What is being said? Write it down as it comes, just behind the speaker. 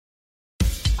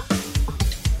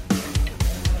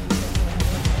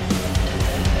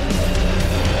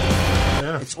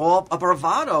It's all a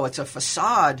bravado. It's a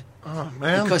facade. Oh,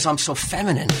 man. Because I'm so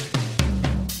feminine.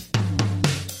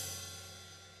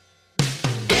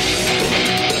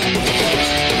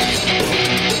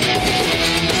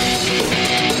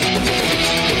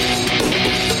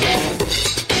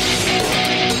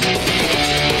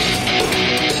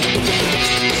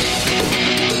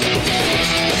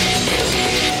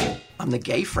 I'm the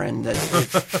gay friend that...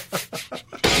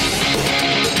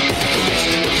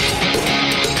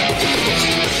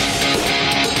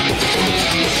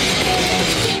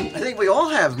 I think we all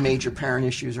have major parent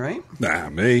issues, right? Nah,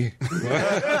 me.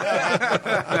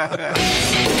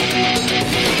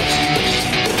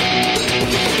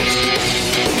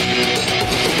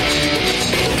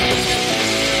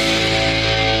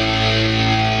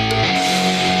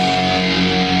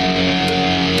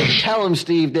 Tell him,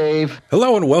 Steve Dave.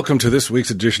 Hello and welcome to this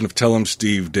week's edition of Tell 'em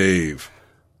Steve Dave.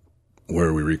 Where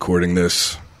are we recording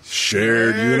this?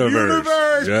 Shared universe.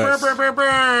 Yes.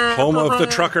 Home of the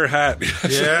trucker hat.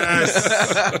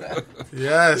 Yes.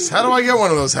 Yes. How do I get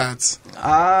one of those hats?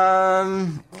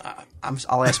 I'll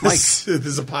ask Mike.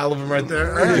 There's a pile of them right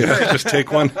there. All right, Yeah, just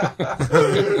take one. How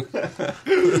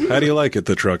do you like it,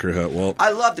 the trucker hat, Walt?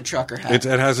 I love the trucker hat.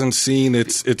 It hasn't seen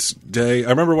its day. I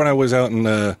remember when I was out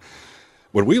in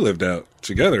when we lived out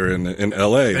together in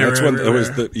L.A. That's when it was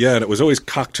and it was always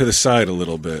cocked to the side a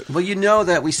little bit. Well, you know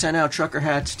that we sent out trucker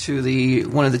hats to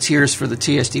one of the tiers for the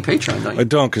TSD Patreon, don't you? I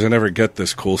don't, because I never get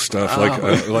this cool stuff. Oh.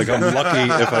 Like I'm lucky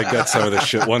if I get some of this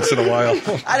shit once in a while.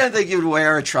 I don't think you'd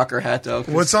wear a trucker hat, though.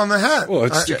 What's on the hat? Well,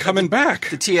 it's coming back.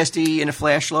 The TSD in a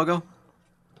flash logo?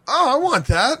 Oh, I want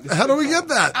that. How do we get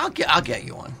that? I'll get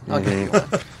you one. I'll get you one.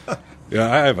 Yeah,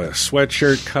 I have a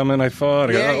sweatshirt coming, I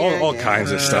thought. I got all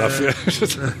kinds of stuff.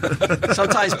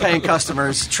 Sometimes paying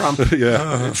customers trump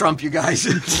you guys.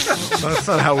 That's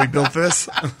not how we built this.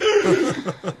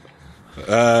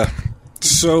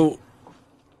 So,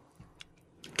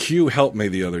 Q helped me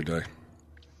the other day.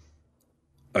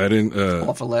 I didn't...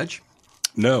 Off a ledge?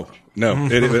 No.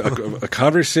 A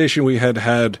conversation we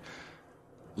had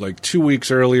like 2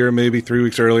 weeks earlier, maybe 3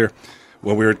 weeks earlier,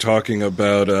 when we were talking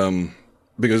about...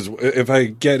 because if I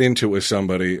get into it with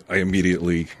somebody, I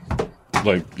immediately,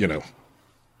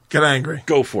 get angry.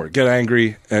 Go for it. Get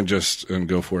angry and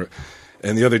go for it.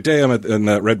 And the other day, I'm in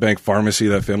that Red Bank pharmacy,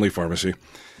 that family pharmacy,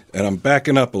 and I'm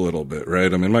backing up a little bit,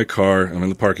 right? I'm in my car. I'm in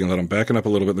the parking lot. I'm backing up a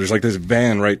little bit. There's like this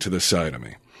van right to the side of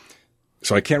me.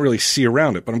 So I can't really see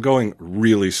around it, but I'm going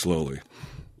really slowly.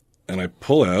 And I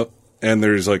pull out, and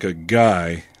there's like a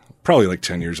guy, probably like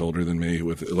 10 years older than me,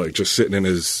 with like just sitting in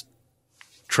his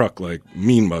truck, like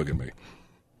mean mugging me.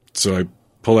 So I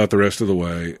pull out the rest of the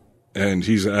way, and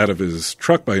he's out of his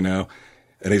truck by now,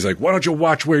 and he's like, "Why don't you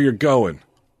watch where you're going?"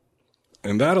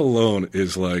 And that alone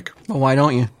is like, well, why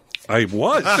don't you? I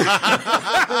was.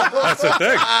 That's the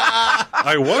thing.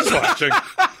 I was watching.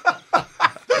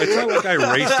 It's not like I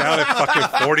raced out at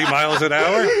fucking 40 miles an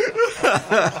hour.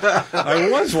 I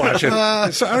was watching.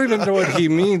 So I don't even know what he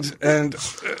means. And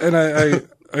I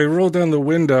rolled down the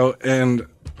window and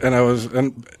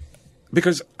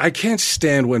because I can't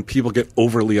stand when people get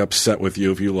overly upset with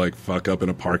you if you like fuck up in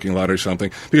a parking lot or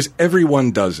something, because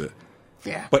everyone does it.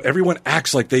 Yeah. But everyone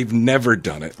acts like they've never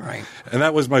done it. Right. And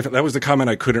that was the comment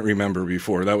I couldn't remember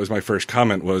before. That was my first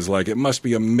comment, was like, it must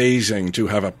be amazing to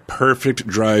have a perfect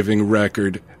driving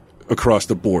record across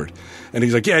the board. And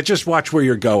he's like, "Yeah, just watch where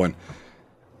you're going."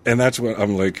 And that's when I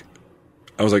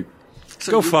was like,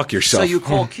 go fuck yourself. So you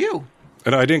call Q.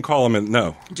 And I didn't call him, and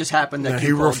no. It just happened that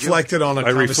he reflected on a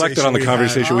conversation. I reflected on the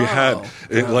conversation we had,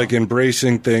 Oh. like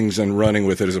embracing things and running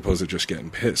with it as opposed to just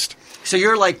getting pissed. So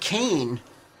you're like Cain.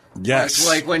 Yes.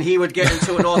 Like when he would get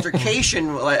into an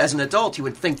altercation as an adult, he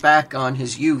would think back on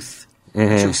his youth,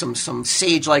 to some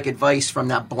sage-like advice from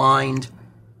that blind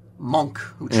monk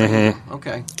who trained him.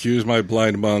 Okay. Q's my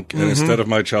blind monk, and instead of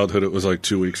my childhood, it was like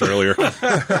 2 weeks earlier.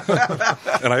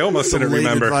 And I almost didn't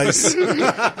remember.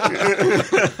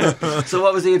 So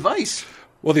what was the advice?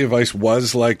 Well, the advice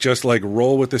was just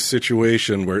roll with the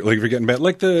situation where if you're getting bad.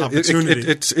 Like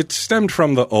it stemmed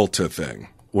from the Ulta thing,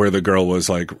 where the girl was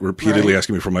repeatedly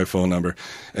asking me for my phone number,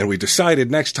 and we decided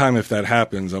next time if that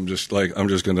happens, I'm just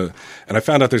gonna. And I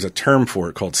found out there's a term for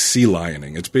it called sea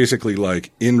lioning. It's basically like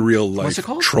in real life What's it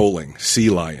called? trolling, sea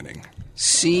lioning.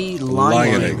 Sea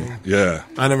lioning. Yeah,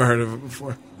 I never heard of it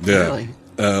before. Yeah.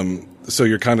 Really? So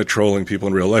you're kind of trolling people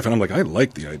in real life, and I'm like, I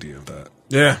like the idea of that.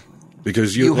 Yeah.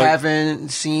 Because you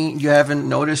haven't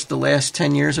noticed the last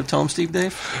 10 years of Tell 'em Steve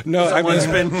Dave? No, someone's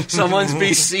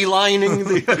been sea lioning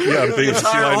the being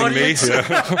sea lining me.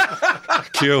 Yeah.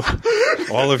 Q,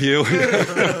 all of you.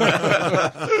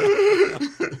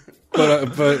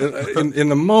 but in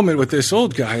the moment with this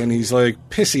old guy, and he's like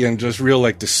pissy and just real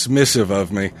like dismissive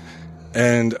of me,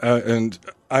 and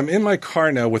I'm in my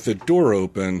car now with the door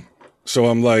open, so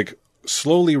I'm like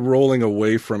slowly rolling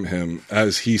away from him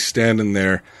as he's standing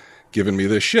there giving me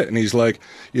this shit, and he's like,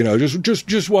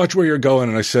 just watch where you're going.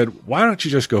 And I said, why don't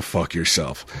you just go fuck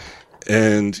yourself?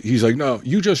 And he's like, no,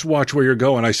 you just watch where you're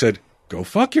going. I said, go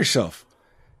fuck yourself.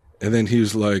 And then he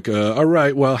was like, all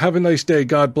right, well, have a nice day.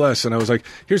 God bless. And I was like,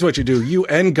 here's what you do. You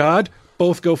and God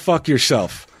both go fuck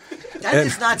yourself. That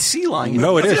is not sea lion.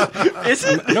 No, it is. Is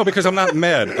it? No, because I'm not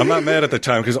mad. I'm not mad at the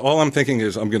time because all I'm thinking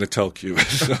is I'm going to tell Q.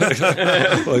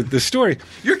 Like the story.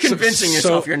 You're convincing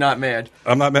yourself you're not mad.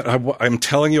 I'm not mad. I'm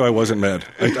telling you I wasn't mad.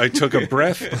 I took a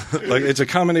breath. Like it's a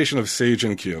combination of Sage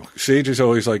and Q. Sage is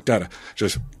always like, Dada,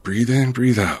 just breathe in,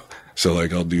 breathe out. So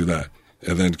like I'll do that.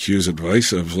 And then Q's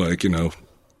advice of like,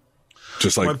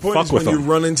 just like my point fuck is with when them.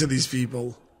 you run into these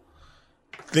people,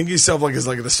 think of yourself like it's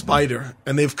like the spider,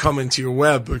 and they've come into your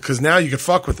web because now you can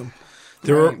fuck with them.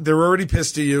 They're already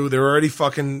pissed at you. They're already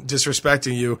fucking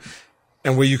disrespecting you.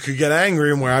 And where you could get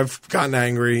angry and where I've gotten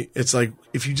angry, it's like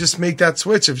if you just make that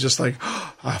switch of just like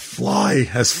a fly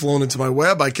has flown into my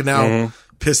web, I can now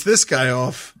piss this guy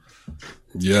off.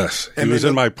 Yes, he was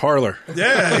in my parlor.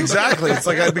 Yeah, exactly. It's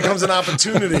like it becomes an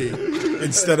opportunity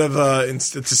instead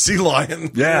to sea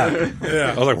lion. Yeah.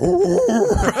 Yeah. I was like,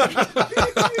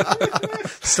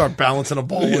 Start balancing a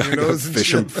ball in your nose and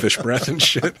shit. fish breath and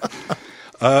shit.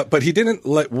 But he didn't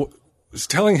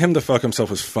telling him to fuck himself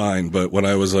was fine. But when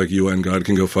I was like, you and God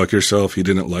can go fuck yourself, he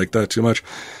didn't like that too much.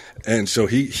 And so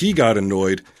he got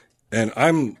annoyed. And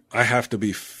I have to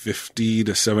be 50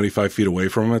 to 75 feet away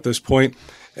from him at this point.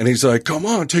 And he's like, come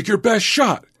on, take your best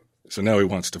shot. So now he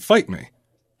wants to fight me.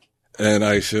 And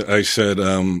I said,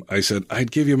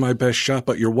 I'd give you my best shot,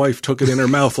 but your wife took it in her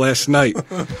mouth last night.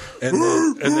 And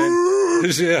then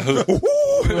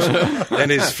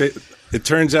it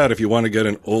turns out if you want to get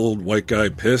an old white guy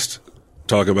pissed,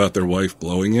 talk about their wife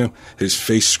blowing you. His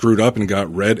face screwed up and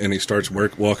got red, and he starts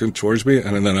walking towards me,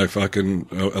 and then I fucking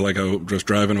I was just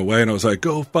driving away, and I was like,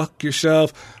 "Go fuck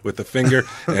yourself" with the finger,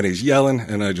 and he's yelling,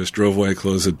 and I just drove away,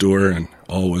 closed the door, and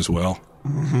all was well.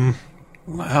 Mm-hmm.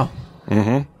 Wow.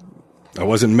 Mm-hmm. I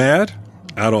wasn't mad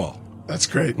at all. That's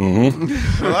great.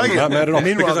 Mm-hmm. I like Not mad at all.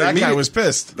 Meanwhile, that guy was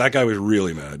pissed. That guy was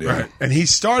really mad. Yeah. Right. And he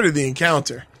started the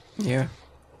encounter. Yeah.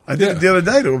 I did it the other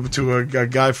day to a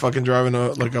guy fucking driving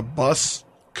a bus,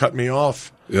 cut me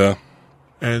off. Yeah.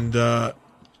 And I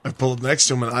pulled up next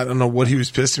to him, and I don't know what he was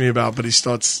pissed at me about, but he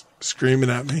starts screaming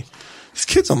at me. This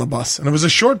kid's on the bus, and it was a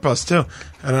short bus too.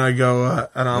 And I go,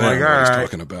 and I'm like, all right. What he's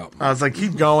talking about. I was like,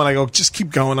 keep going. I go, just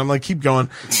keep going. I'm like, keep going.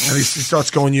 And he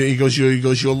starts going, he goes,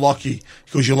 you're lucky.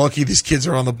 He goes, you're lucky these kids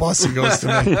are on the bus. He goes to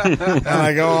me. And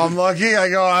I go, I'm lucky. I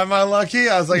go, am I lucky?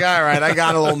 I was like, all right, I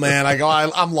got it, old man. I go,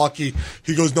 I'm lucky.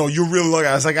 He goes, no, you're really lucky.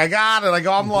 I was like, I got it. I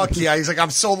go, I'm lucky. He's like, I'm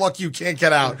so lucky you can't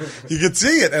get out. You could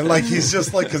see it. And like, he's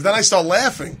just like, cause then I start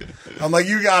laughing. I'm like,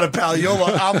 you got it, pal.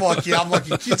 I'm lucky. I'm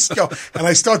lucky. Just go. And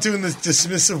I start doing this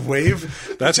dismissive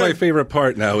wave. That's my favorite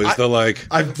part now is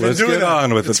let's get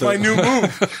on with it. It's my new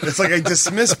move. It's like I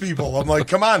dismiss people. I'm like,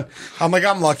 come on. I'm like,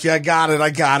 I'm lucky. I got it.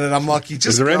 I'm lucky. Just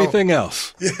Is there go. anything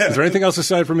else? Yeah. Is there anything else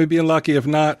aside from me being lucky? If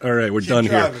not, all right, we're done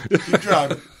driving. here. Keep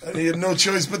driving. And he had no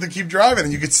choice but to keep driving.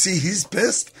 And you could see he's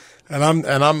pissed. And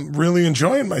I'm really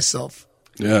enjoying myself.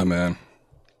 Yeah, man.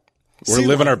 We're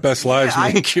living our best lives, me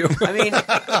and Q. I mean,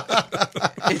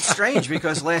 it's strange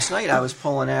because last night I was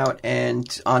pulling out and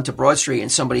onto Broad Street,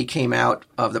 and somebody came out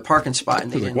of the parking spot,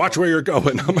 and they didn't watch where you're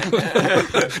going.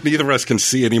 Neither of us can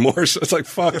see anymore, so it's like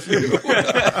fuck you.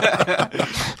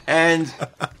 and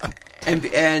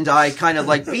I kind of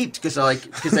like beeped because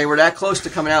they were that close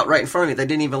to coming out right in front of me. They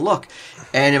didn't even look.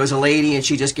 And it was a lady, and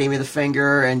she just gave me the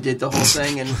finger and did the whole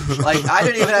thing. And like I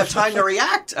didn't even have time to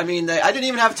react. I mean, I didn't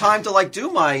even have time to like do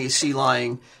my sea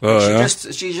lying.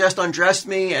 She just undressed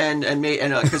me and made,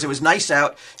 and because it was nice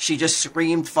out, she just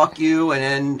screamed "fuck you," and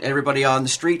then everybody on the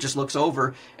street just looks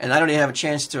over, and I don't even have a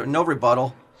chance to no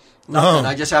rebuttal. Nothing.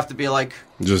 I just have to be like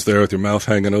just there with your mouth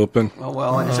hanging open. Oh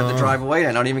well, I just have to drive away.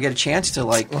 I don't even get a chance to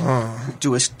like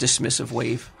do a dismissive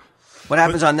wave. What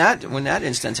happens in that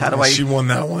instance? How do I? She won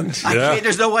that one.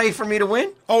 There's no way for me to win.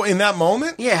 Oh, in that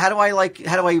moment? Yeah. How do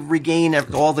I regain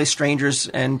all the strangers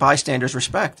and bystanders'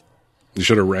 respect? You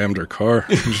should have rammed her car.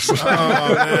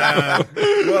 Oh man.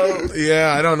 Well,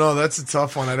 yeah, I don't know. That's a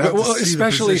tough one. I'd have to see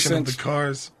especially the position of the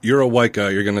cars. You're a white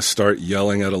guy. You're going to start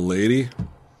yelling at a lady.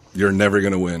 You're never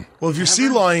going to win. Well, if you're sea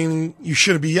lion, you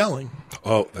shouldn't be yelling.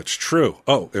 Oh, that's true.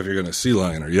 Oh, if you're going to sea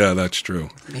lion her, yeah, that's true.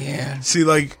 Yeah. See,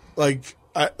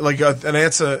 an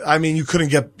answer. I mean, you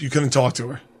couldn't talk to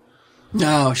her.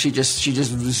 No, she just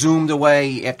zoomed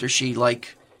away after she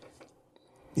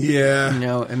Yeah.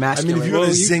 emasculated. if you had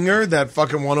a singer that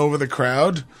fucking won over the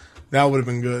crowd, that would have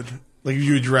been good. Like if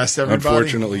you addressed everybody.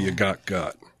 Unfortunately, you got.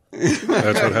 That's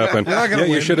what happened. Yeah,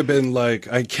 you should have been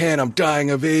like, I can't, I'm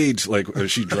dying of AIDS. Like,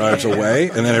 she drives away,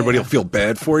 and then everybody will feel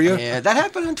bad for you. Yeah, that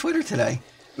happened on Twitter today.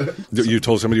 You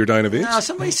told somebody you're dying of AIDS? No,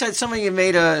 somebody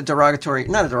made a derogatory,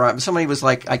 not a derogatory, but somebody was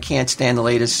like, I can't stand the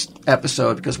latest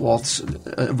episode because Walt's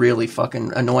really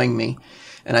fucking annoying me.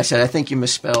 And I said, I think you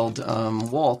misspelled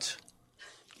Walt.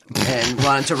 And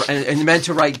meant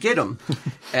to write get him.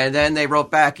 And then they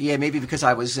wrote back, yeah, maybe because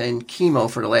I was in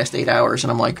chemo for the last 8 hours.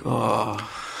 And I'm like, oh.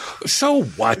 So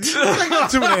what? I'm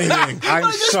not doing anything.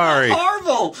 I'm sorry.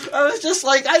 Horrible. I was just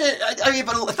like,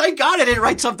 but thank God I didn't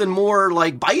write something more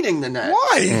like biting than that.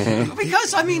 Why? Mm-hmm.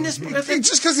 Because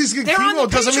just because he's getting chemo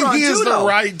doesn't mean he has the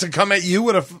right to come at you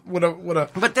with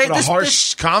a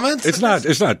harsh comment. It's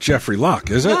not Jeffrey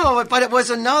Locke, is it? No, but it was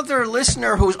another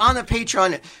listener who's on the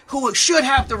Patreon who should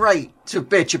have the right to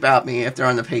bitch about me if they're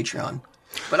on the Patreon.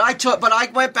 But I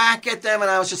went back at them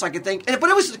and I was just like, but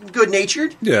it was good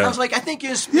natured. Yeah. I was like, I think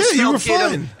you you were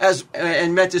spelled get him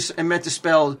and meant to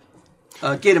spell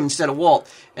get him instead of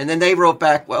Walt. And then they wrote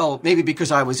back, well, maybe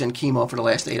because I was in chemo for the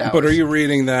last 8 hours. But are you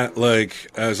reading that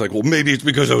as well, maybe it's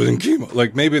because I was in chemo?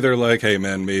 Like maybe they're like, hey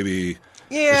man, maybe.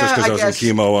 Yeah, it's just because I was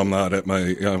in chemo, I'm not at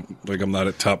I'm not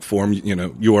at top form.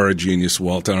 You are a genius,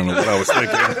 Walt. I don't know what I was thinking.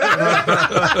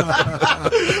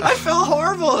 I felt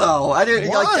horrible though. I didn't.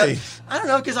 Why? I don't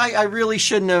know because I really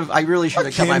shouldn't have. I really should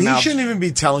have kept my mouth. He shouldn't even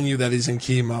be telling you that he's in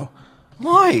chemo.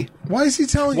 Why? Why is he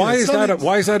telling you? Why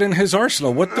is that in his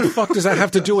arsenal? What the fuck does that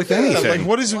have to do with anything? Like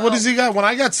what does he got? When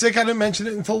I got sick, I didn't mention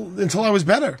it until I was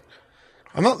better.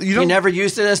 I'm not. You never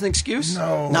used it as an excuse.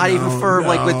 No, not even for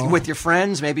like with your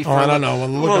friends. Maybe for I don't know.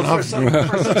 For some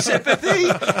sympathy,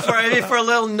 for a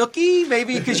little nookie.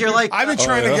 Maybe because you're like I've been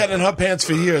trying to get in her pants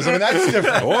for years. I mean that's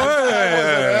different.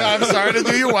 I'm sorry to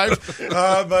do your wife,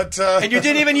 but and you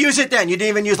didn't even use it then. You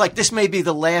didn't even use this may be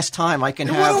the last time I can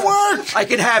have. It wouldn't work. I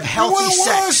can have healthy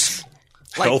sex.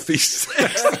 Healthy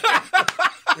sex.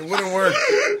 It wouldn't work.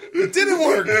 It didn't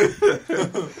work.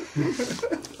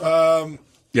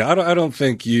 Yeah, I don't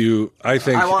think you. I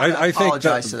think I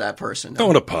apologize to that person.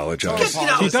 Don't apologize.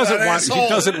 He doesn't want. He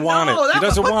doesn't want it. He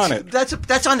doesn't want it. That's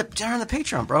on the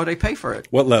Patreon, bro. They pay for it.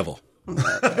 What level? It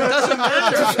doesn't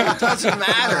matter. It doesn't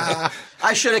matter.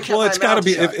 I should have kept. Well, it's got to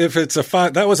be if it's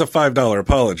that was a $5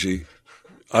 apology.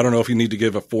 I don't know if you need to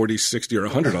give a $40, $60, or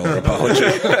 $100 apology.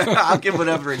 I'll give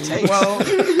whatever it takes. Well,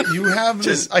 you have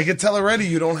this. I could tell already.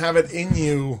 You don't have it in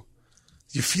you.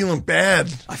 You're feeling bad.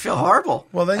 I feel horrible.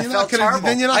 Well, then you're not going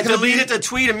to. I deleted the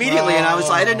tweet immediately, and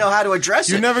I didn't know how to address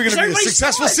it. You're never going to be a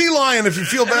successful sea lion if you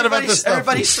feel bad about this stuff.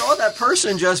 Everybody saw that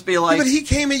person just be like. Yeah, but he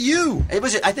came at you.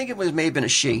 I think it may have been a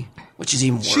she, which is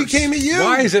even worse. She came at you.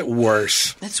 Why is it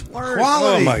worse? It's worse.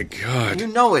 Quality. Oh my god! You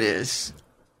know it is.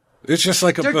 It's just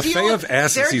like a buffet of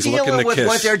asses he's looking to kiss. They're dealing with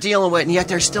what they're dealing with, and yet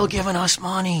they're still giving us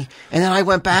money. And then I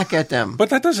went back at them. But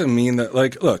that doesn't mean that,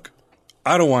 look,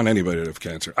 I don't want anybody to have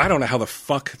cancer. I don't know how the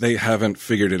fuck they haven't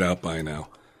figured it out by now,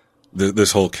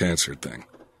 this whole cancer thing.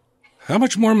 How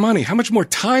much more money, how much more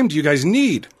time do you guys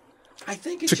need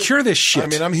to cure this shit? I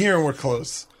mean, I'm hearing we're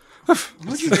close.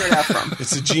 Where'd you get that from?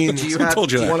 It's a gene. Who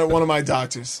told you that? One of my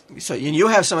doctors. So you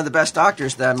have some of the best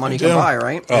doctors that money can buy,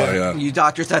 right? Oh, yeah. You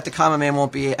doctors that the common man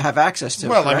won't have access to.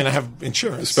 Well, correct? I mean, I have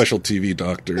insurance. Special TV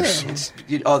doctors.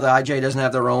 Yeah. The IJ doesn't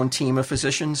have their own team of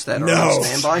physicians that are on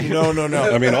standby? No.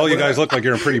 I mean, all you guys look like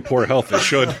you're in pretty poor health. They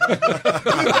should. No,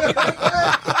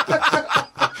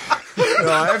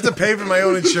 I have to pay for my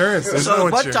own insurance. There's no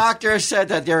what insurance. doctor said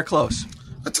that they're close?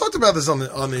 I talked about this on the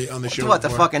show. What,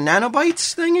 before. the fucking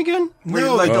nanobites thing again?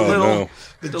 No,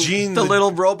 the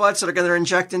little robots that are going to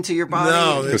inject into your body.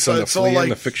 No, it's all like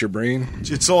to fix your brain.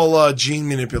 It's all gene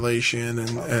manipulation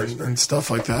and stuff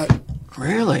like that.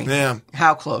 Really? Yeah.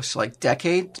 How close? Like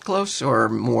decade close, or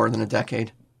more than a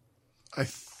decade?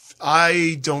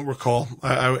 I don't recall.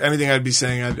 Anything I'd be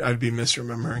saying, I'd be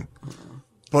misremembering.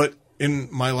 But in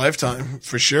my lifetime,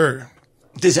 for sure.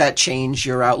 Does that change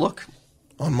your outlook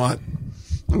on what?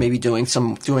 Maybe doing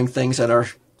things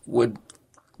that would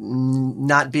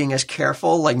not being as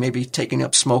careful, like maybe taking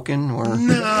up smoking or no.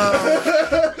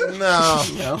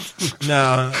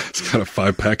 It's kind of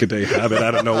 5-pack a day habit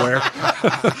out of nowhere.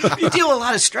 You deal with a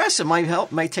lot of stress. It might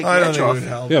help. Might take the edge off. It would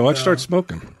help. Yeah, why don't you start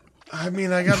smoking? I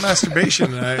mean, I got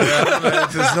masturbation.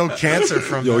 There's no cancer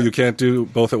from that. You can't do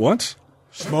both at once?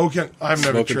 Smoking? I've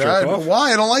never tried. But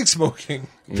why? I don't like smoking.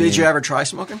 Did you ever try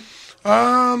smoking?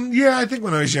 Yeah, I think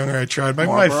when I was younger I tried.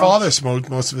 My father smoked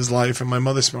most of his life, and my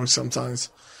mother smoked sometimes.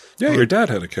 Yeah, your dad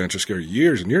had a cancer scare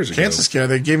years and years ago. Cancer scare.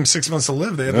 They gave him 6 months to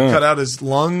live. They had to cut out his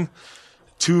lung,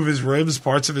 2 of his ribs,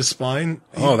 parts of his spine.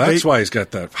 That's why he's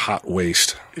got that hot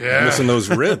waist. Yeah. Missing those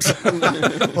ribs.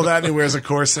 Well, that and he wears a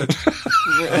corset.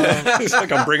 It's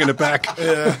like I'm bringing it back.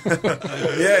 Yeah,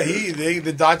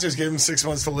 the doctors gave him 6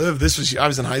 months to live. I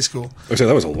was in high school. I said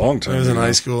that was a long time. I was in ago.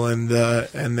 high school, and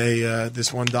they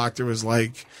this one doctor was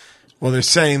like, well, they're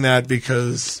saying that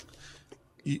because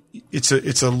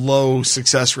it's a low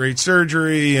success rate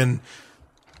surgery, and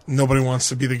nobody wants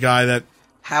to be the guy that.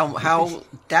 How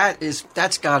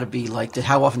that's got to be like.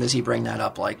 How often does he bring that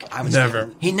up? Like Never.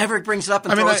 He never brings it up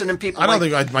and throws it in people. I don't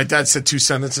think my dad said 2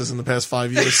 sentences in the past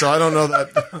 5 years, so I don't know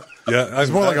that. Yeah,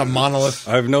 it's more like a monolith.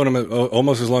 I've known him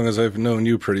almost as long as I've known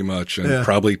you, pretty much, and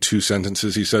probably 2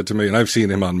 sentences he said to me, and I've seen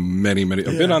him on many. I've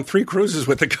been on 3 cruises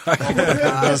with the guy.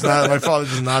 My father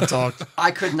does not talk.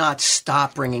 I could not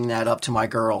stop bringing that up to my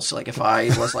girls. Like if I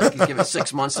was like, give it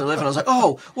 6 months to live, and I was like,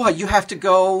 oh, what? You have to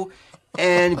go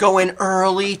and go in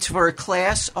early for a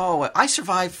class. Oh, I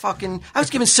survived I was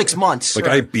given 6 months. Like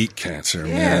I beat cancer,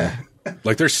 man.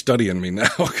 Like they're studying me now.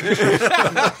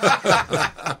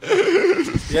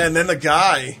 Yeah, and then the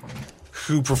guy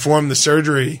who performed the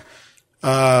surgery,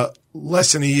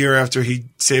 less than a year after he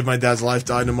saved my dad's life,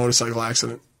 died in a motorcycle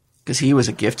accident. Because he was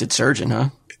a gifted surgeon, huh?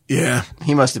 Yeah.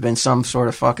 He must have been some sort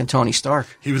of fucking Tony Stark.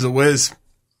 He was a whiz.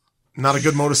 Not a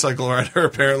good motorcycle rider,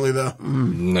 apparently, though.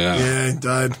 No. Yeah, he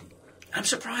died. I'm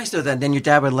surprised, though, that then your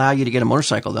dad would allow you to get a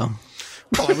motorcycle, though.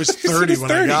 Well, I was 30 when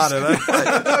I got it.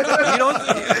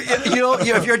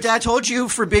 If your dad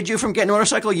forbid you from getting a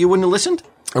motorcycle, you wouldn't have listened?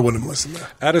 I wouldn't have listened to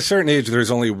that. At a certain age, there's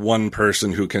only one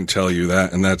person who can tell you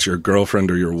that, and that's your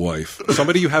girlfriend or your wife.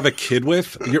 Somebody you have a kid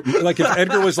with. Like if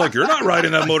Edgar was like, "You're not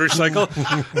riding that motorcycle,"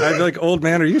 I'd be like, "Old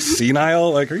man, are you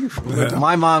senile? Like, are you?"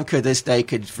 My mom this day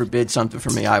could forbid something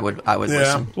from me. I would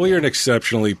listen. Well, you're an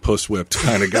exceptionally puss-whipped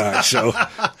kind of guy, so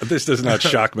this does not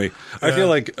shock me. I feel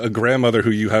like a grandmother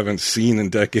who you haven't seen in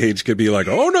decades could be like,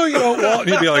 "Oh no, you don't want," and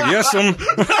you'd be like, "Yes, Well,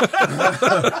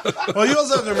 you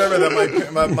also have to remember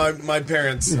that my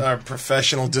parents are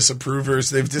professional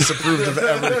disapprovers. They've disapproved of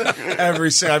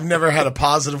every single. I've never had a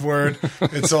positive word.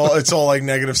 It's all like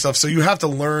negative stuff. So you have to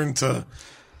learn to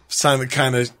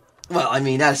kind of. Well, I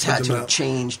mean, that's had to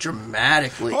change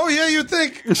dramatically. Oh yeah, you'd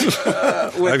think.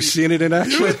 I've seen it in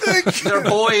action. You would think. Their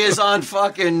boy is on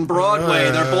fucking Broadway.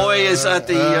 Their boy is at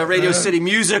the Radio City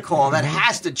Music Hall. That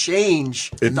has to change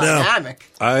the dynamic.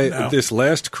 This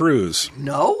last cruise.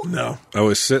 No. I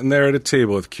was sitting there at a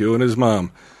table with Q and his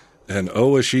mom. And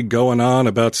was she going on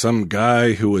about some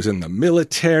guy who was in the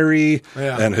military,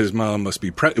 and his mom must be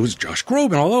it was Josh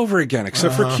Groban all over again,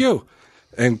 except for Q.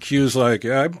 And Q's like,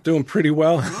 yeah, I'm doing pretty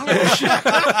well. Like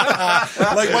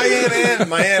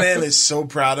my Aunt Ann is so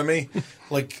proud of me.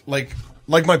 Like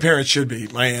my parents should be.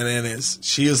 My Aunt Ann is.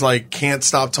 She is like, can't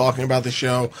stop talking about the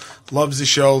show, loves the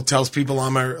show, tells people that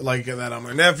I'm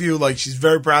her nephew. Like, she's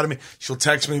very proud of me. She'll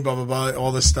text me, blah, blah, blah,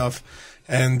 all this stuff.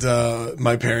 And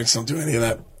my parents don't do any of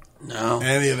that. No.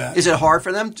 Any of that. Is it hard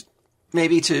for them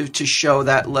maybe to show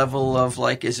that level of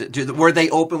like, were they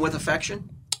open with affection?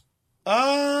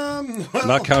 Well,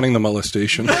 not counting the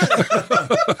molestation.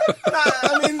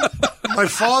 I mean, my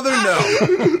father, no.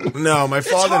 My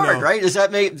father, it's hard, no. right? Do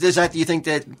you think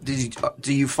that?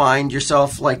 Do you find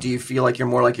yourself like? Do you feel like you're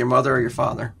more like your mother or your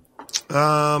father?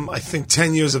 I think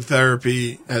 10 years of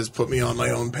therapy has put me on my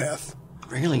own path.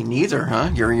 Really, neither, huh?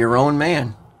 You're your own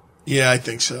man. Yeah, I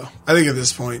think so. I think at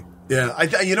this point,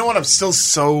 yeah. You know what? I'm still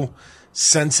so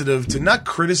sensitive to not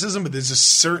criticism, but there's a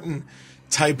certain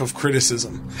type of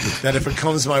criticism that if it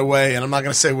comes my way, and I'm not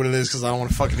going to say what it is because I don't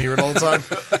want to fucking hear it all the time.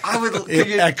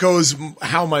 It echoes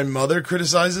how my mother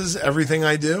criticizes everything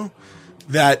I do.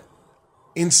 That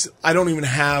I don't even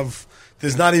have.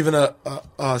 There's not even I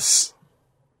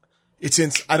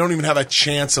don't even have a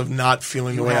chance of not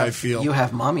feeling the way I feel. You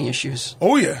have mommy issues.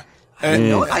 Oh yeah,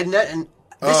 And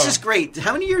this is great.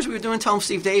 How many years we were doing Tell 'em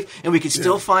Steve Dave, and we could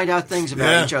still find out things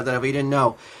about each other that we didn't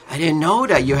know. I didn't know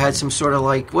that you had some sort of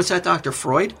like, what's that, Dr.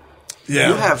 Freud? Yeah.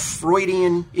 You have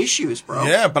Freudian issues, bro.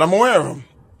 Yeah, but I'm aware of them.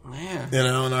 Yeah. You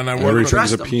know, and I Every work time with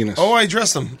there's a penis. Oh, I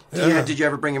address them. Yeah. Did you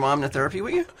ever bring your mom to therapy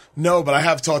with you? No, but I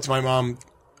have talked to my mom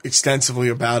extensively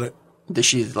about it. Does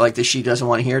she doesn't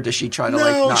want to hear? Does she try to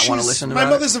not want to listen to it? My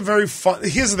mother's a very fun.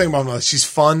 Here's the thing about my mother. She's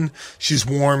fun. She's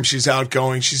warm. She's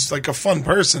outgoing. She's like a fun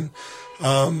person.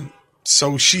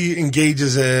 So she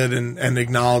engages it and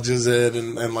acknowledges it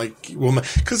and like,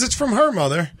 because it's from her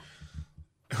mother,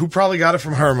 who probably got it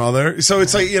from her mother. So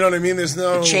it's like, you know what I mean? There's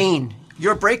no chain.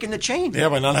 you're breaking the chain. Yeah,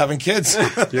 by not having kids.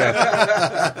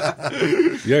 Yeah,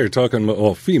 you're talking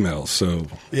all females, so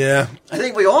Yeah. I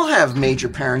think we all have major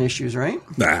parent issues, right?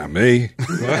 nah, me.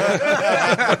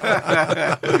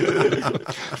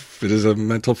 It is a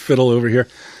mental fiddle over here.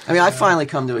 I mean, I finally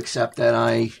come to accept that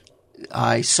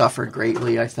I suffered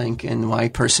greatly, I think, and my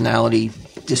personality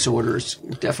disorders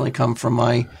definitely come from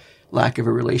my lack of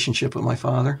a relationship with my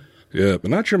father. Yeah,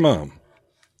 but not your mom.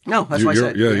 No, that's what I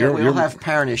said. Yeah, we all have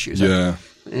parent issues. Yeah.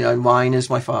 Mine is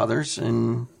my father's,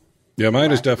 and Yeah,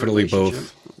 mine is lack of definitely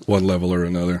relationship. both one level or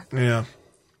another. Yeah.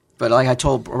 But like I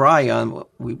told Ryan,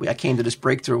 I came to this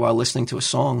breakthrough while listening to a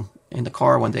song in the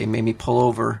car one day. It made me pull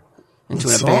over into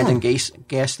an song? abandoned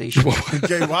gas station.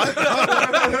 Okay, what?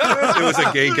 It was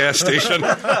a gay gas station.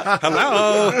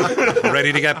 Hello,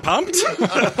 ready to get pumped?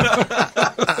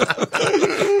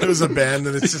 It was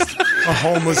abandoned. It's just a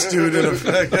homeless dude in a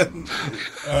fucking.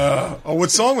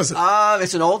 What song was it?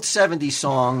 It's an old 70s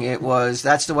song.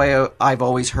 That's the way I've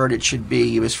always heard it should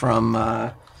be. It was from,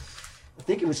 I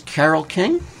think it was Carole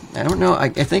King. I don't know. I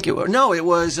think it was. No, it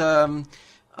was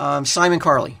Simon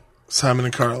Carley. Simon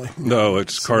and Carly. No,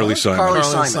 it's Carly Simon. Carly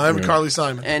Simon. Carly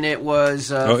Simon. And it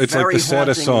was it's very like the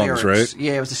saddest haunting songs, lyrics. right?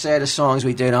 Yeah, it was the saddest songs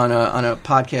we did on a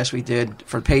podcast we did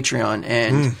for Patreon,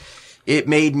 and it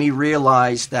made me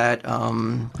realize that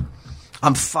I'm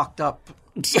fucked up,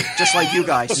 just like you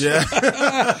guys.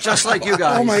 Yeah. Just like you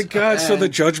guys. Oh my God! So the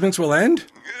judgments will end?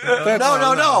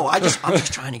 No. I'm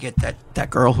just trying to get that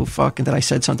girl who that I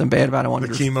said something bad about. I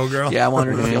wanted The her, chemo girl? Yeah, I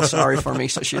wanted her to feel sorry for me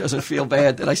so she doesn't feel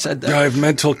bad that I said that. I have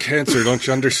mental cancer. Don't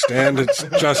you understand? It's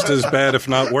just as bad, if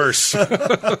not worse.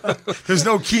 There's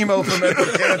no chemo for mental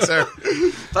cancer.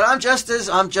 But I'm just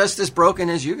as broken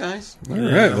as you guys. All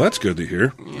right, well, that's good to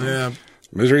hear. Yeah.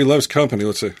 Misery loves company.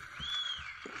 Let's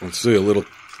see a little.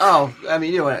 Oh, I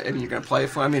mean, you're going to play it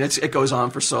for. I mean, it goes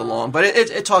on for so long, but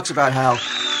it talks about how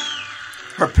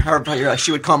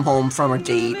she would come home from a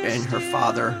date and her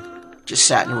father just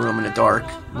sat in a room in the dark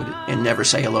and never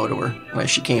say hello to her. As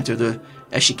she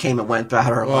came and went throughout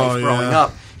her life growing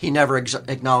up, he never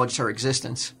acknowledged her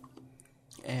existence.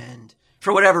 And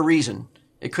for whatever reason,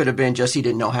 it could have been just he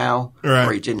didn't know how, right.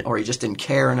 or he just didn't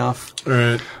care enough.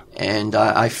 Right. And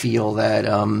I feel that.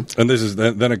 And this is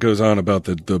then it goes on about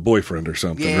the boyfriend or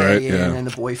something, right? Yeah. And then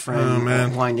the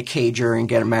boyfriend wanting to cage her and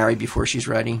get her married before she's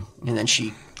ready, and then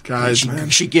she gives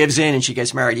in and she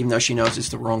gets married even though she knows it's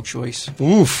the wrong choice.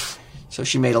 Oof. So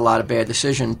she made a lot of bad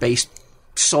decisions based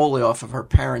solely off of her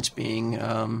parents being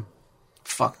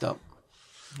fucked up.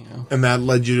 You know? And that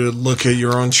led you to look at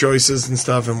your own choices and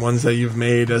stuff and ones that you've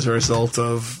made as a result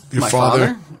of your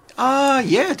father?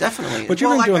 Yeah, definitely. But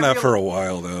you've been doing that for a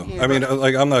while, though. Yeah, I mean,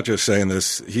 like, I'm not just saying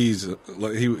this. He's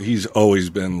always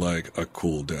been like a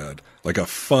cool dad, like a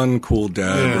fun, cool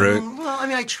dad, right? Well, I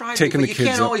mean, I try Taking to, but the you kids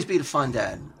can't up. always be the fun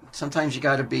dad. Sometimes you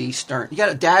got to be stern.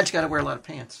 Dad's got to wear a lot of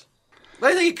pants.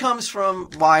 But I think it comes from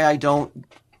why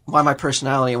my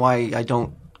personality, and why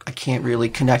I can't really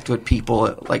connect with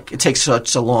people. Like, it takes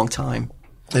such a long time.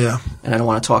 Yeah. And I don't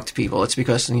want to talk to people. It's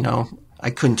because, I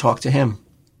couldn't talk to him.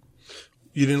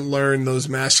 You didn't learn those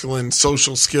masculine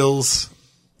social skills,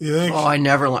 you think? Oh,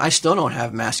 I still don't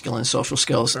have masculine social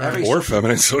skills. Or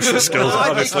feminine social skills,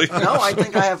 honestly. I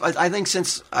think I have. I think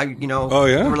since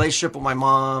the relationship with my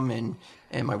mom and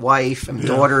my wife and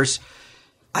daughters,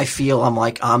 I feel I'm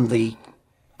the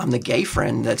gay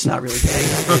friend that's not really gay.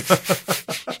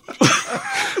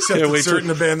 Except at certain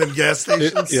abandoned gas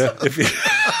stations. It's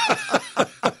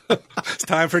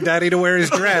time for Daddy to wear his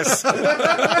dress.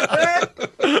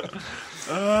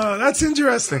 That's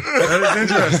interesting. That is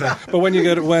interesting. But when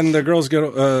the girls get,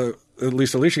 at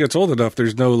least Alicia gets old enough,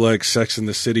 there's no like Sex in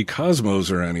the City Cosmos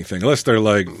or anything, unless they're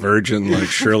like virgin, like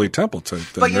Shirley Temple type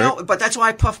thing. But but that's why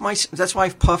I puff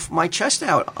my chest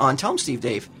out on Tell 'em Steve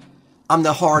Dave. I'm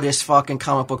the hardest fucking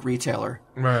comic book retailer.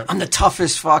 Right. I'm the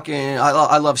toughest fucking.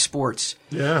 I love sports.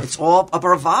 Yeah. It's all a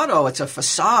bravado. It's a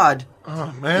facade.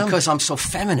 Oh man. Because I'm so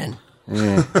feminine.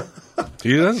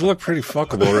 He does look pretty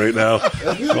fuckable right now.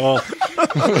 All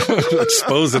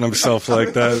exposing himself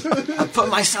like that. I put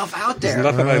myself out there. There's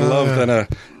nothing I love than a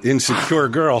insecure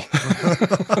girl.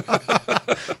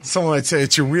 Someone might say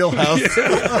it's your wheelhouse.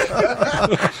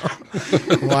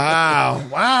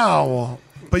 Wow.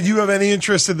 But you have any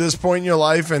interest at this point in your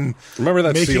life in remember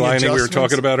that sea lining we were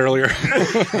talking about earlier?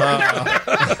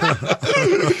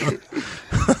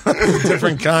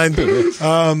 Different kind.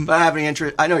 But I have any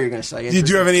interest. I know you're going to say. Did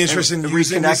you have any interest in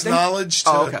using this reconnecting? knowledge?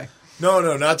 Okay.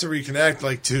 No, not to reconnect.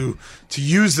 Like to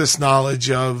use this knowledge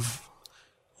of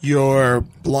your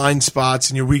blind spots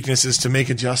and your weaknesses to make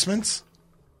adjustments.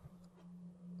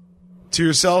 to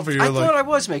yourself? Or I thought I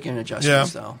was making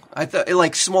adjustments, though. I thought,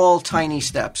 like, small, tiny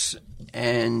steps.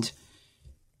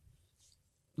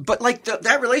 But, like,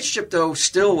 that relationship, though,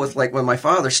 still with my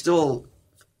father, still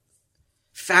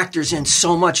factors in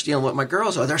so much dealing with my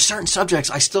girls. There are certain subjects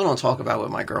I still don't talk about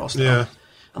with my girls. Though. Yeah.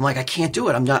 I'm like, I can't do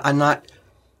it. I'm not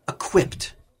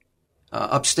equipped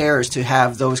upstairs to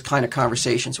have those kind of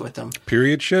conversations with them.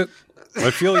 Period shit? I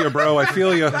feel you, bro. I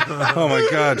feel you. Oh, my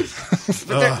God.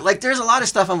 But there's a lot of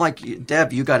stuff I'm like,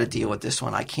 Deb, you got to deal with this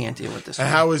one. I can't deal with this one.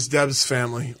 And how is Deb's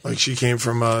family? Like, she came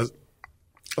from a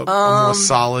more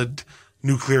solid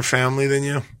nuclear family than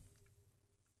you?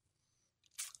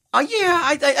 Yeah,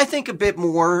 I think a bit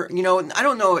more. You know, I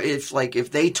don't know if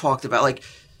they talked about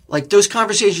like those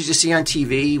conversations you see on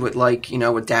TV with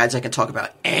with dads that can talk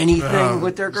about anything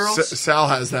with their girls. Sal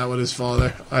has that with his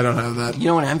father. I don't have that. You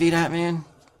don't envy that, man.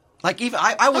 Like, even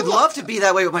I would love to be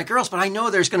that way with my girls, but I know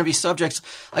there's going to be subjects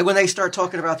like when they start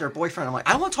talking about their boyfriend. I'm like,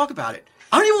 I don't want to talk about it.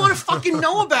 I don't even want to fucking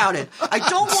know about it. I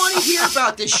don't want to hear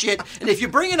about this shit. And if you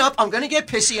bring it up, I'm going to get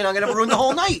pissy and I'm going to ruin the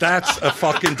whole night. That's a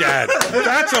fucking dad.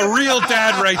 That's a real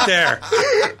dad right there.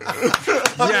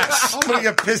 Yes. I'm going to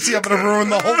get pissy. I'm going to ruin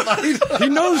the whole night. He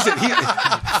knows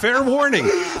it. Fair warning.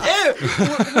 Yeah,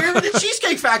 we're in the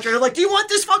Cheesecake Factory. They're like, do you want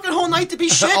this fucking whole night to be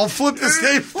shit? I'll flip this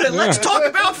game. Let's talk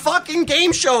about fucking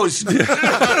game shows. And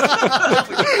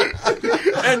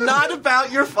not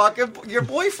about your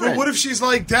boyfriend. But what if she's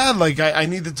like, Dad, like, I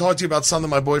need to talk to you about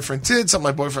something my boyfriend did, something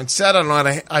my boyfriend said. I don't know how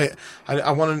to,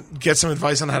 I want to get some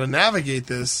advice on how to navigate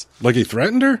this. Like he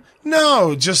threatened her?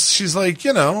 No, just she's like,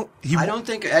 I don't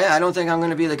think I'm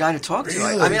going to be the guy to talk to.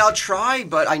 Really? I mean, I'll try,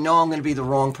 but I know I'm going to be the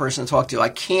wrong person to talk to. I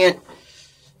can't.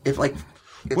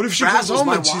 What if she goes home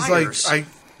and she's like,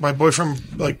 my boyfriend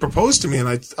proposed to me and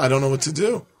I don't know what to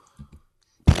do.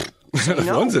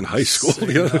 One's in high school.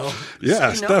 The other,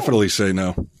 yes, definitely say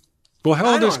no. Well,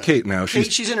 how old is Kate now?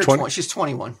 She's in her 20s. She's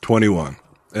 21. 21.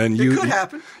 And it could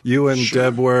happen. You and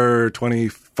Deb were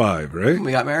 25, right?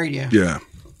 We got married, yeah. Yeah.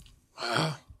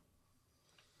 Wow.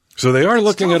 So they are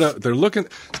looking they're looking,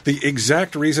 the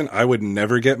exact reason I would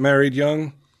never get married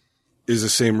young is the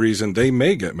same reason they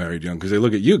may get married young, because they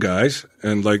look at you guys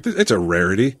and it's a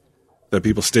rarity that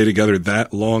people stay together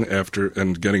that long after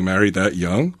and getting married that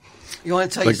young. You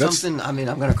want to tell you something? I mean,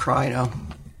 I'm going to cry now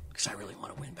because I really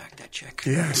want to win back that chick.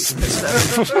 Yes.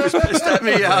 Pissed at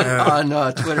me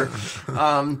on Twitter.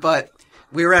 But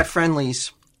we were at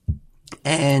Friendly's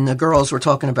and the girls were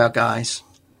talking about guys.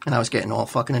 And I was getting all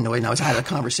fucking annoyed, and I had a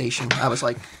conversation. I was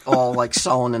all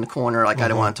sullen in the corner, I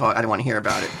didn't want to talk, I didn't want to hear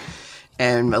about it.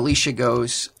 And Alicia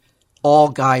goes, all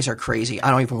guys are crazy. I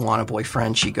don't even want a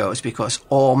boyfriend, she goes, because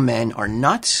all men are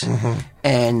nuts,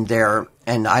 and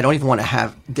I don't even want to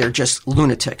have, they're just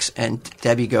lunatics. And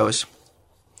Debbie goes,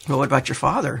 well, what about your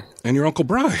father? And your Uncle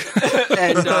Bry.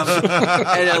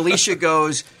 and Alicia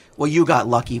goes, well, you got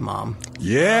lucky, Mom.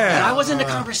 Yeah. And I was in the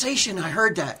conversation. I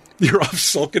heard that. You're off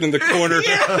sulking in the corner.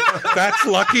 Yeah. That's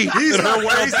lucky. He's in her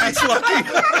world, that's lucky.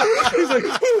 He's like,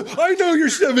 I know you're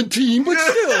 17, but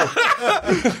still.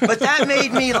 But that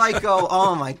made me go,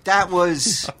 oh my, that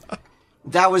was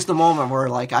the moment where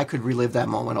I could relive that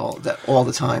moment all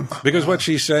the time. Because what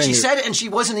she's saying, she said it, and she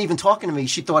wasn't even talking to me.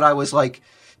 She thought I was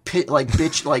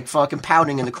bitch, fucking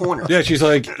pouting in the corner. Yeah, she's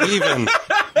like, even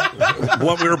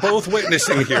what we were both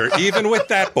witnessing here, even with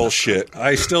that bullshit,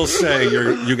 I still say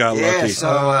you got lucky.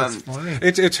 So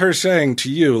it's her saying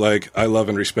to you, I love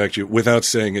and respect you, without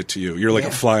saying it to you. You're like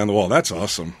a fly on the wall. That's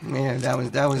awesome. Yeah, that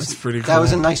was That's pretty cool. That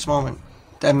was a nice moment.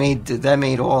 That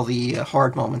made all the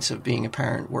hard moments of being a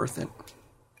parent worth it.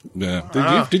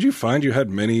 Yeah. Did you find you had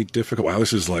many difficult? Wow,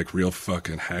 this is real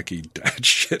fucking hacky dad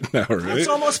shit now, right? It's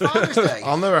almost Father's Day.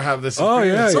 I'll never have this. Oh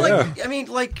yeah, so yeah. I mean,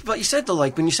 but you said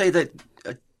when you say that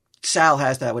Sal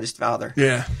has that with his father.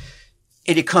 Yeah.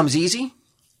 It comes easy.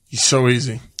 He's so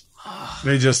easy.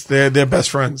 They're best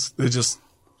friends. They're just.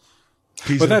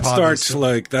 But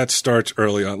that starts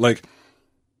early on.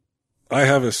 I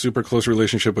have a super close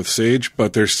relationship with Sage,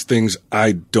 but there's things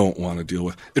I don't want to deal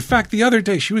with. In fact, the other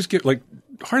day she was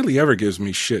hardly ever gives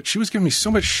me shit. She was giving me so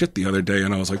much shit the other day,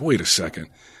 and I was like, wait a second.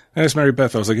 I asked Mary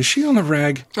Beth, I was like, is she on the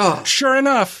rag? Oh. Sure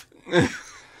enough.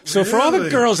 So for all the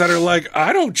girls that are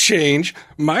I don't change,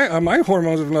 my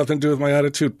hormones have nothing to do with my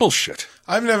attitude. Bullshit.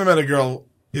 I've never met a girl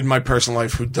in my personal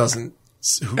life who doesn't.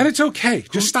 And it's okay.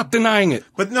 Just stop denying it.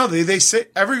 But no, they say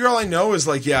every girl I know is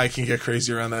I can get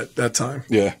crazy around that time.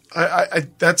 Yeah.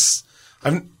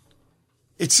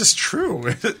 It's just true.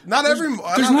 Not every.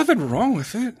 There's nothing wrong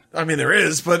with it. I mean, there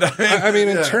is, but I mean,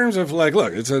 in terms of like,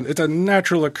 look, it's a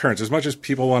natural occurrence. As much as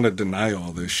people want to deny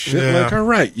all this shit, like, all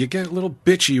right, you get a little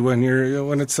bitchy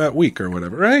when it's that week or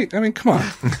whatever, right? I mean, come on.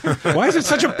 Why is it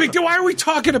such a big deal? Why are we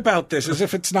talking about this as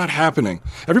if it's not happening?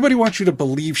 Everybody wants you to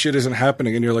believe shit isn't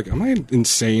happening, and you're like, am I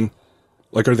insane?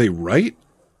 Like, are they right?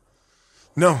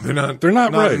 No, they're not. They're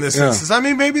not right in this instance. I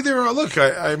mean, maybe they are. Look,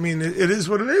 I mean, it is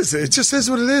what it is. It just is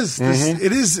what it is.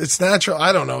 It is. It's natural.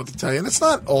 I don't know what to tell you. And it's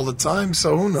not all the time,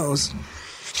 so who knows?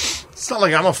 It's not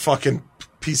like I'm a fucking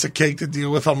piece of cake to deal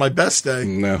with on my best day.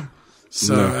 No.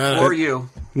 So, no. Or you?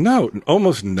 No,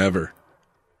 almost never.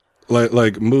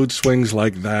 Like mood swings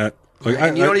like that. Like,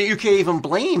 and you can't even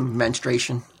blame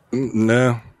menstruation.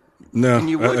 No. And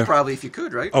you would probably if you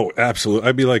could, right? Oh, absolutely.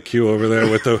 I'd be like Q over there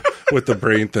with the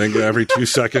brain thing every 2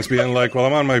 seconds, being like, "Well,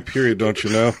 I'm on my period, don't you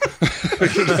know?"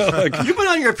 You've been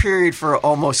on your period for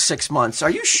almost 6 months. Are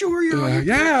you sure you're on your period?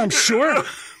 Yeah, I'm sure.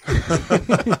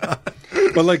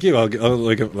 But like you, I'll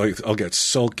get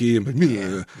sulky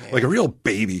and like a real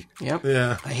baby. Yep.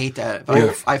 Yeah. I hate that.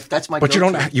 But that's my. But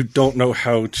you don't know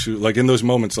how to, like, in those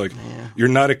moments, like you're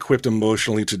not equipped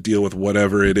emotionally to deal with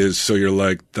whatever it is. So you're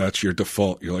like, that's your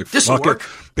default. You're like, fuck it,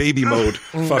 baby mode.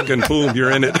 Fucking boom,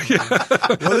 you're in it.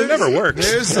 Well, it never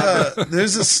works.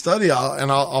 There's a study,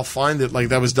 I'll find it, like,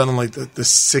 that was done in like the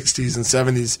 60s and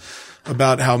 70s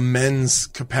about how men's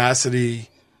capacity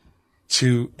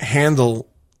to handle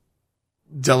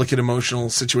delicate emotional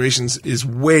situations is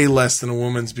way less than a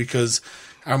woman's, because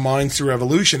our mind through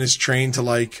evolution is trained to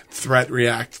like threat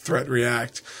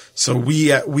react. So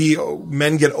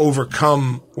men get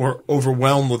overcome or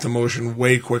overwhelmed with emotion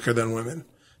way quicker than women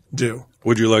do.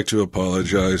 Would you like to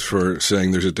apologize for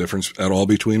saying there's a difference at all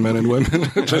between men and women?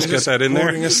 just get that in there.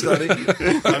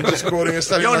 I'm just quoting a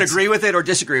study. You don't agree with it or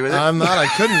disagree with it? I'm not. I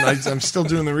couldn't. I'm still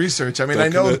doing the research. I mean, I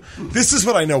know this is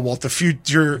what I know, Walt. The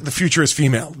future is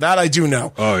female. That I do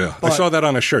know. Oh yeah, I saw that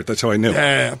on a shirt. That's how I knew.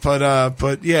 Yeah,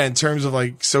 but yeah, in terms of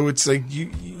like, so it's like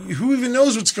who even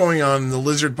knows what's going on in the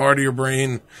lizard part of your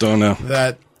brain? Don't know.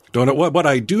 Don't know. What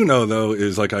I do know though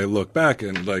is, like, I look back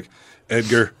and like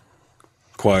Edgar.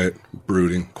 Quiet,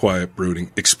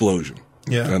 brooding, explosion.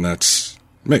 Yeah. And that's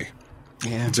me.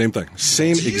 Yeah. Same thing.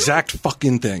 Same exact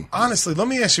fucking thing. Honestly, let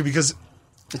me ask you, because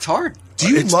it's hard. Do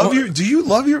you love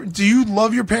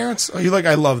your parents? Are you like,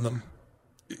 I love them?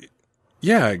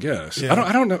 Yeah, I guess. Yeah.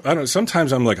 I don't know.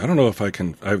 Sometimes I'm like, I don't know if I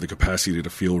have the capacity to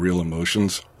feel real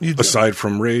emotions aside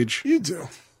from rage. You do.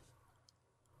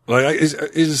 Like,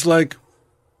 is like,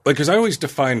 because I always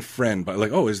define friend by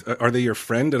like, are they your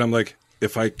friend? And I'm like,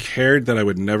 if I cared that I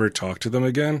would never talk to them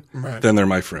again, then they're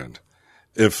my friend.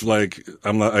 If like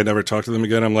I never talk to them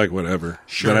again, I'm like, whatever.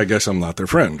 Sure. Then I guess I'm not their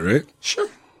friend, right? Sure.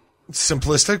 It's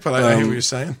simplistic, but I hear what you're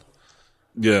saying.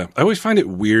 Yeah. I always find it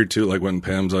weird too, like when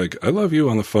Pam's like, I love you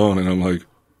on the phone, and I'm like,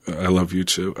 I love you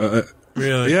too.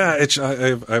 Really? Yeah, I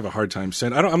have a hard time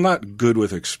saying. I'm not good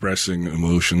with expressing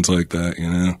emotions like that, you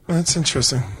know? That's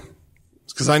interesting.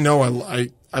 Because I know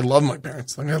I love my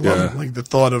parents. Like, I love them. Like, the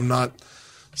thought of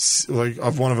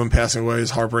of one of them passing away is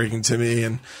heartbreaking to me,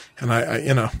 and I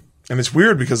and it's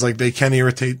weird because like they can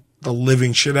irritate the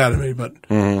living shit out of me, but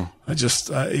I just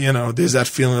there's that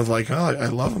feeling of like, oh, I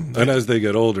love them. And as they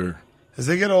get older,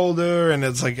 and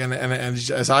it's like and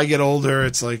as I get older,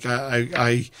 it's like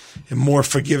I am more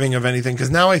forgiving of anything,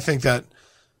 because now I think that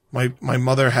my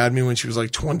mother had me when she was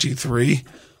like 23.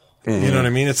 You know what I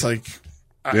mean? It's like,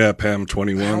 Pam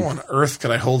 21. How on earth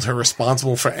could I hold her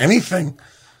responsible for anything?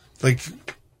 Like,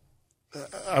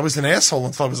 I was an asshole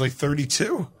until I was like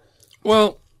 32.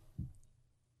 Well,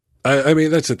 I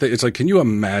mean, that's the thing. It's like, can you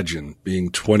imagine being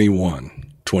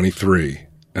 21, 23,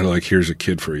 and like, here's a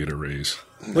kid for you to raise?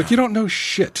 No. Like, you don't know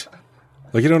shit.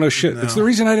 No. It's the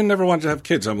reason I never wanted to have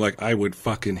kids. I'm like, I would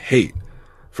fucking hate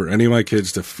for any of my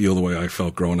kids to feel the way I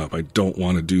felt growing up. I don't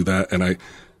want to do that. And I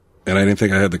didn't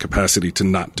think I had the capacity to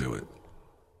not do it.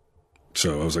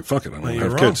 So I was like, fuck it, I don't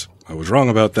have kids. I was wrong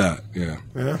about that.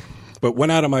 Yeah. But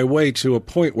went out of my way to a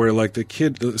point where, like,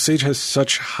 Sage has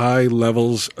such high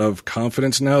levels of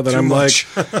confidence now that I'm like,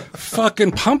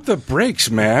 fucking pump the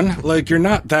brakes, man. Like, you're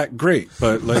not that great.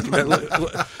 But, like,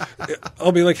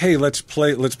 I'll be like, hey, let's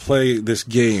play this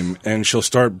game. And she'll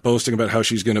start boasting about how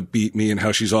she's going to beat me and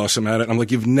how she's awesome at it. I'm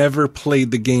like, you've never played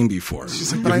the game before.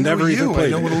 She's like, but I know you. I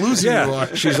know what a loser you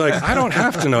are. She's like, I don't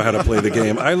have to know how to play the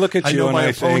game. I look at you and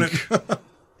I think,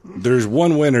 there's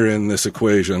one winner in this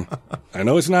equation. I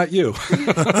know it's not you.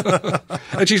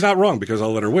 And she's not wrong, because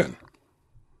I'll let her win.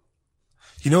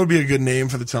 You know what would be a good name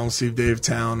for the Tell 'em Steve Dave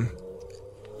Town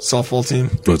softball team?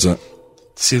 What's that?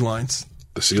 Sea Lions.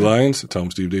 The Sea Lions? Tom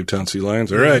Steve Dave Town Sea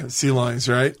Lions? All right. Sea Lions,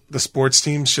 right? The sports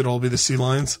teams should all be the Sea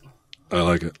Lions. I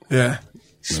like it. Yeah.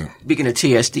 Speaking of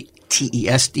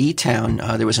TESD town,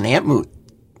 there was an ant moot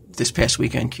this past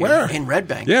weekend. Where? In Red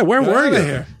Bank. Yeah, where were you?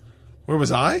 Here. Where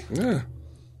was I? Yeah.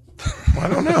 I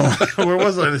don't know. Where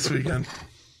was I this weekend?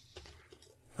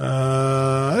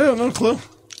 I don't know. Clue.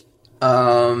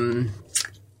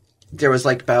 There was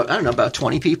like about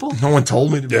 20 people. No one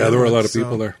told me to. Yeah, there were a lot of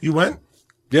people there. You went?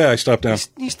 Yeah, I stopped down.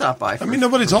 You stopped by. I mean,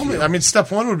 nobody told me. I mean,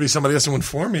 step one would be somebody has to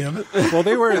inform me of it. Well,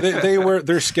 they were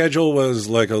their schedule was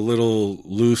like a little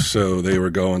loose, so they were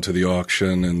going to the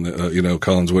auction and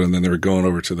Collinswood, and then they were going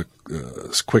over to the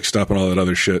Quick Stop and all that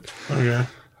other shit. Okay.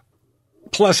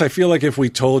 Plus, I feel like if we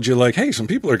told you, like, hey, some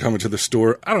people are coming to the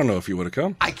store, I don't know if you would have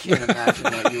come. I can't imagine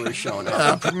that you would have shown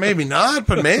up. Maybe not,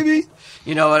 but maybe.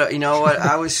 You know what?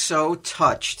 I was so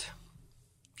touched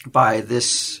by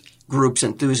this group's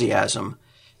enthusiasm,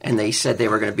 and they said they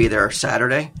were going to be there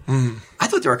Saturday. I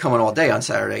thought they were coming all day on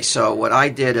Saturday. So what I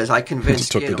did is I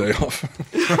convinced Took the day off.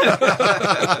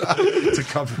 To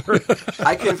cover it.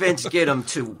 I convinced Gidim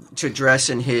to dress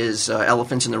in his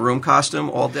Elephants in the Room costume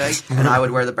all day, and I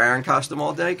would wear the Baron costume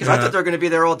all day, because I thought they were going to be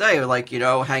there all day, like,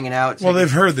 hanging out. Well,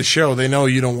 they've heard the show. They know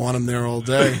you don't want them there all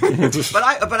day. But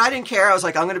I didn't care. I was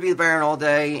like, I'm going to be the Baron all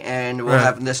day, and we'll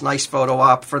have this nice photo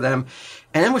op for them.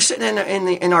 And then we're sitting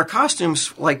in our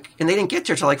costumes, and they didn't get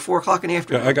there till like 4:00 in the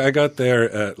afternoon. Yeah, I got there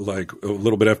at like a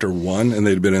little bit after 1, and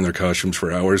they'd been in their costumes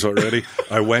for hours already.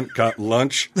 I went, got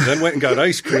lunch, then went and got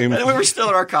ice cream. And we were still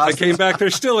in our I costumes. came back, they're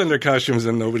still in their costumes,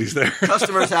 and nobody's there.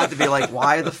 Customers had to be like,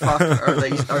 why the fuck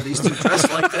are these two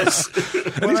dressed like this?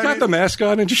 And he's got the mask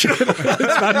on and shit. It's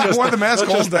not just wore the mask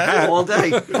all day. All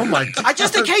day. Oh my God.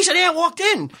 Just in case an ant walked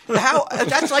in.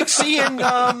 That's like seeing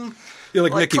You're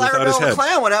like Mickey without his Clarabelle the head.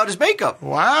 Clown without his makeup.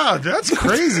 Wow, that's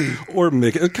crazy. Or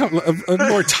Mickey. A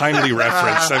more timely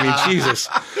reference. I mean, Jesus.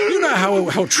 You know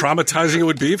how traumatizing it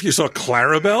would be if you saw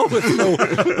Clarabelle with no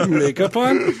makeup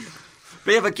on?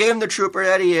 But gave him the trooper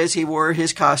that he is. He wore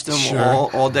his costume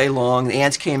all day long. The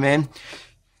ants came in.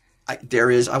 I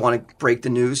want to break the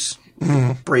news.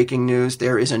 Breaking news.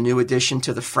 There is a new addition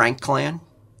to the Frank clan.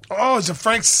 Oh, is it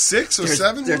Frank 6 or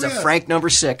 7? There's a Frank number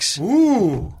 6.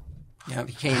 Ooh. Yeah,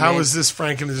 he came How in. is this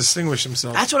Frank going to distinguish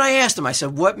himself? That's what I asked him. I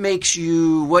said, what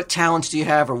talents do you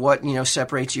have, or what,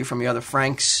 separates you from the other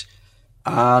Franks?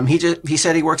 He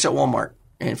said he works at Walmart.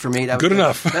 And for me, that was good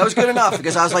enough. That was good enough,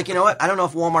 because I was like, you know what? I don't know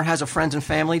if Walmart has a Friends and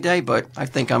Family Day, but I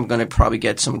think I'm going to probably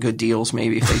get some good deals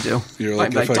maybe if they do. You're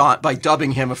like, by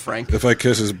dubbing him a Frank. If I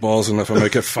kiss his balls enough, I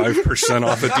might get 5%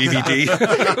 off a DVD.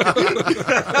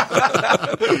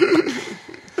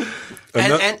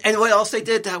 And what else they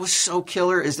did that was so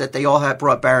killer is that they all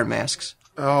brought Baron masks.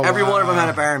 Oh, Every one of them had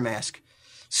a Baron mask.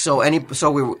 So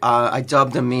I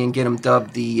dubbed them. Me and Gidim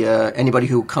dubbed the anybody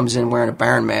who comes in wearing a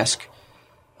Baron mask.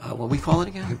 What we call it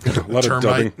again? A lot of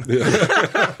dubbing.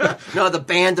 Yeah. No, the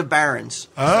Band of Barons.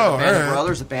 Oh, the Band of right.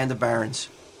 Brothers, the Band of Barons.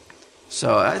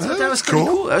 So I thought that was pretty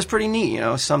cool. That was pretty neat.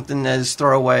 Something as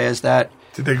throwaway as that.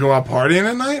 Did they go out partying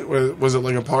at night? Was it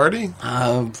like a party?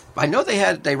 I know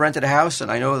they rented a house,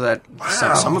 and I know that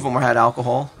some of them had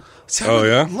alcohol. See, Oh,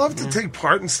 yeah? I'd love to take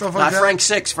part in stuff like Not that. Frank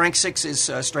 6. Frank 6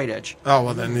 is straight edge. Oh,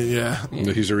 well then, yeah.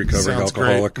 He's a recovering Sounds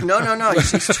alcoholic. No.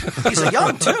 He's a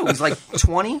young, too. He's like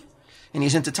 20, and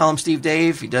he's into Tell Him Steve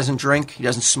Dave. He doesn't drink. He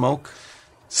doesn't smoke.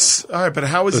 All right, but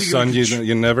how is The he son gonna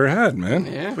you never had, man.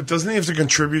 Yeah. But doesn't he have to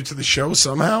contribute to the show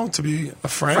somehow to be a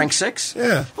Frank? Frank 6?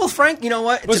 Yeah. Well, Frank, you know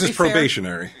what? What's To his be fair,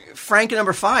 probationary? Frank at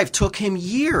number 5 took him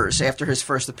years after his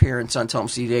first appearance on Tell Him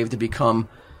Steve Dave to become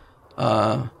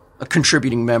a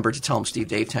contributing member to Tell Him Steve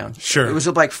Dave Town. Sure. It was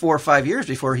like 4 or 5 years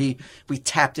before we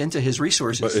tapped into his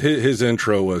resources. But his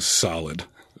intro was solid.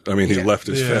 I mean, he left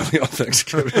his family on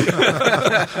Thanksgiving.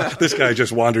 This guy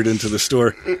just wandered into the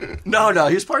store. No,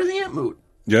 he was part of the Ant Moot.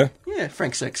 Yeah? Yeah,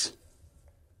 Frank 6.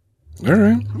 All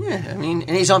right. Yeah, I mean,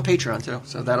 and he's on Patreon too,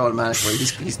 so that automatically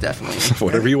he's definitely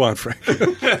Whatever you want, Frank.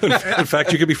 In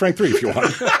fact, you could be Frank 3 if you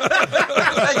want.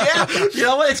 Yeah, you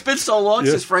know what? It's been so long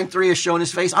since Frank 3 has shown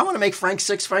his face. I want to make Frank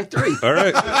 6 Frank 3. All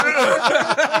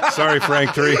right. Sorry,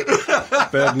 Frank 3.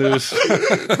 Bad news.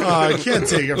 Oh, I can't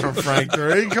take it from Frank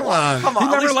 3. Come on. Come on, He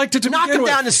never at least liked it to knock begin him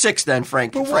with. down to 6 then,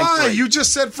 Frank. But Frank why? 3. You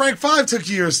just said Frank 5 took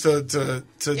years to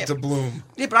bloom.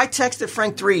 Yeah, but I texted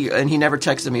Frank 3 and he never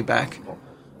texted me back.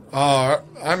 Oh,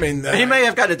 I mean, He may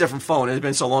have gotten a different phone. It's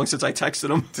been so long since I texted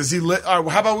him. does he? All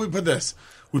right, how about we put this?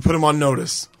 We put him on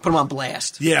notice. Put him on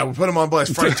blast. Yeah, we put him on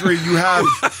blast. Frank 3, you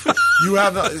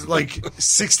have like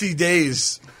 60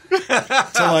 days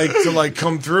to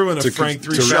come through in a Frank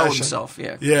 3 to Show fashion. himself,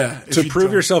 yeah. Yeah, if To you prove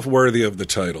don't- yourself worthy of the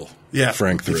title. Yeah,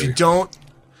 Frank 3. If you don't,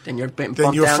 Then you're bumped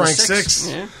Then you're down Frank to 6.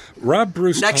 Yeah. Rob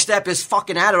Bruce. Next step is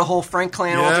fucking out of the whole Frank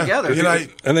clan altogether. You know,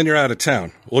 And then you're out of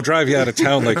town. We'll drive you out of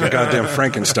town like a goddamn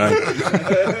Frankenstein.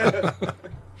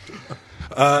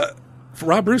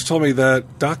 Rob Bruce told me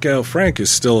that Doc Al Frank is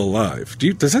still alive.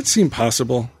 Does that seem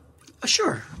possible?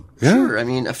 Sure. Yeah? Sure. I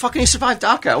mean, he survived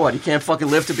Doc out. What? He can't fucking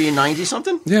live to be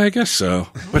 90-something? Yeah, I guess so.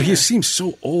 But he seemed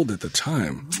so old at the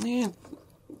time. Yeah.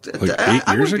 Like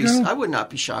 8 years ago? I would not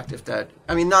be shocked if that.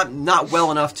 I mean, not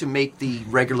well enough to make the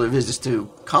regular visits to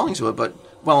Collingswood, but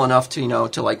well enough to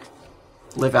to like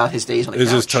live out his days on the couch.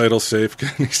 Is his title safe?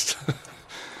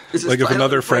 Like if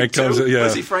another Frank comes, yeah.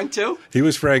 Was he Frank too? He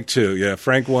was Frank too. Yeah,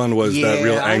 Frank 1 was that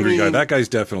real angry guy. That guy's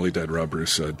definitely dead. Rob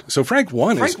Bruce said. So Frank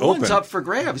 1 is open. Frank 1's up for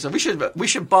grabs. We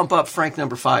should bump up Frank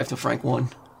number 5 to Frank 1.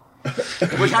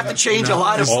 We'd have to change a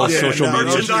lot of all social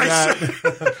merchandise.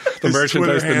 The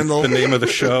merchandise, the name of the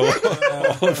show.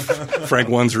 Frank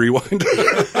 1's Rewind.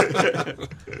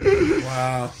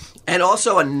 wow. And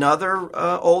also another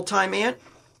old-time ant.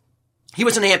 He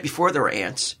was an ant before there were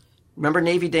ants. Remember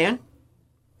Navy Dan?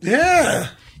 Yeah.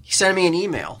 He sent me an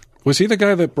email. Was he the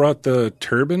guy that brought the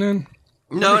turban in?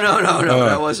 No.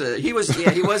 That was he was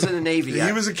in the Navy.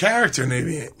 He was a character,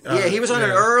 Navy. He was on an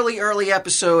early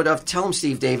episode of Tell Him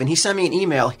Steve Dave, and he sent me an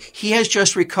email. He has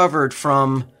just recovered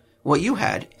from what you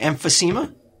had,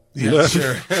 emphysema. Yeah,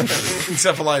 sure.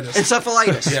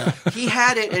 Encephalitis. Yeah. He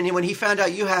had it, and when he found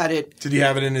out you had it... Did he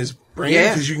have it in his brain?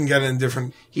 Yeah. Because you can get it in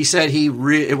different... He said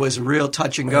it was real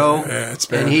touch and go. Yeah, it's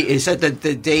bad. And he said that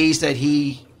the days that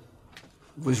he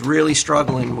was really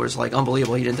struggling was like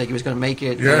unbelievable. He didn't think he was going to make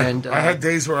it. Yeah, and, I had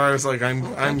days where I was like,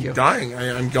 I'm dying.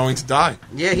 I'm going to die.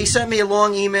 Yeah, he sent me a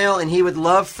long email, and he would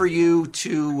love for you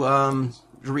to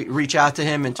reach out to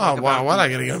him and talk about... Oh, wow, why am I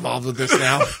going to get involved with this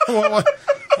now?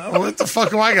 What the fuck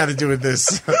do I got to do with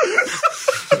this?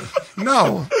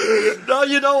 No,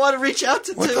 you don't want to reach out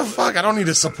to What the fuck? I don't need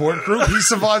a support group. He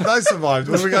survived, I survived.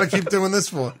 What do we got to keep doing this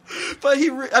for? But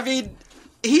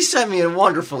he sent me a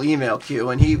wonderful email, Q,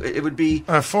 and it would be...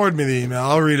 Forward me the email.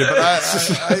 I'll read it.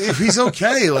 But if he's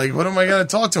okay, like, what am I going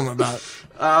to talk to him about?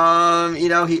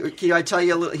 Can I tell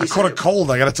you a little... I caught a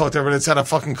cold. I got to talk to everybody that's had a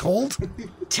fucking cold?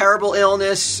 Terrible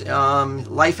illness.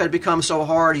 Life had become so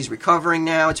hard. He's recovering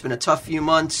now. It's been a tough few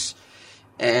months.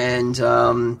 And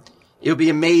it would be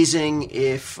amazing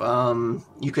if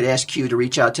you could ask Q to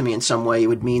reach out to me in some way. It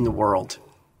would mean the world.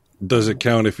 Does it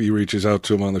count if he reaches out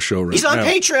to him on the show right now? He's on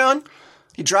Patreon.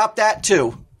 He dropped that,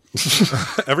 too.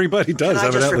 Everybody does, Can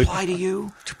I just evidently. reply to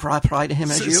you? To reply to him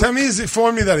as you?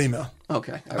 Forward me that email.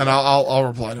 Okay. And I'll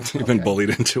reply to him. You've been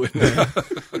bullied into it.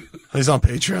 He's on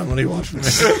Patreon. What do you want from me?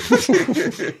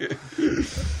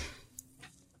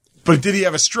 But did he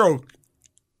have a stroke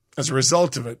as a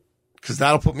result of it? Because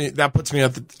that puts me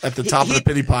at the top of the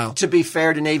pity pile. To be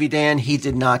fair to Navy Dan, he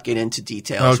did not get into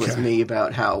details with me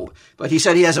about how, but he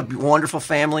said he has a wonderful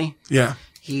family. Yeah.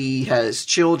 He has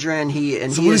children.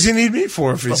 So what does he need me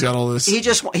for if he's got all this?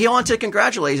 He wanted to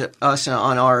congratulate us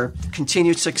on our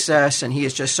continued success, and he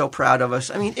is just so proud of us.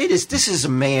 I mean, this is a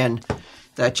man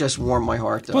that just warmed my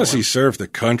heart. Plus, he served the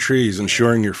country. He's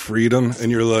ensuring your freedom,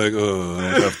 and you're like, oh,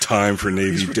 I don't have time for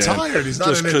Navy He's retired. Dan. He's not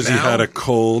just because he had a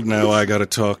cold. Now I got to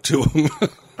talk to him.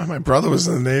 My brother was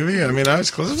in the Navy. I mean, I was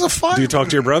close. It was a fire. Do you talk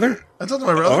to your brother? I talked to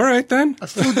my brother. All right, then. I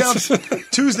flew down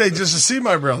Tuesday just to see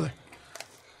my brother.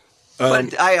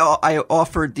 But I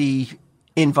offered the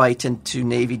invite to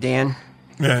Navy Dan,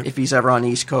 if he's ever on the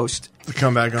East Coast. To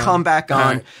come back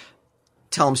on. Right.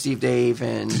 Tell him Steve Dave.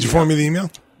 And did you forward me the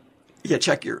email? Yeah,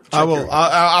 check your... I will.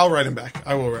 I'll write him back.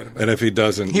 I will write him back. And if he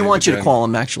doesn't... He wants you to call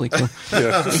him, actually.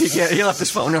 Yeah. He left his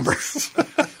phone number.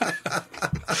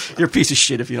 You're a piece of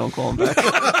shit if you don't call him back.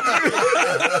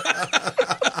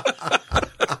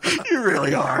 You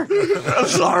really are. I'm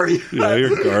sorry. Yeah,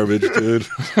 you're garbage, dude.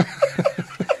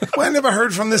 Well, I never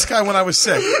heard from this guy when I was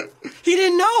sick. He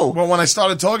didn't know. Well, when I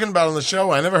started talking about it on the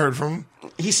show, I never heard from him.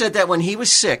 He said that when he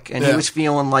was sick and he was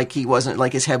feeling like he wasn't,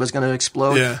 like his head was going to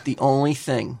explode, the only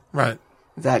thing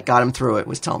that got him through it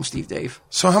was Tell Him Steve Dave.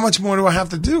 So how much more do I have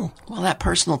to do? Well, that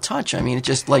personal touch. I mean, it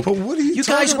just like... But what are you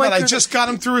talking about? I just got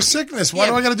him through a sickness. Why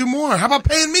do I got to do more? How about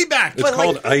paying me back? It's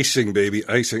called icing, baby.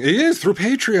 Icing. It is through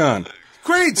Patreon.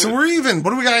 Great, so we're even.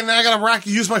 What do we got now? I got to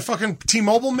use my fucking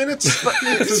T-Mobile minutes?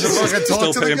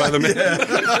 Still paying by the minute.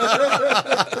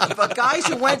 But guys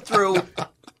who went through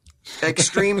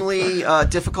extremely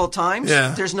difficult times,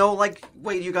 there's no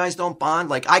wait, you guys don't bond?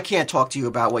 Like, I can't talk to you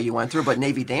about what you went through, but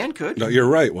Navy Dan could. No, you're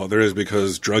right. Well, there is,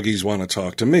 because druggies want to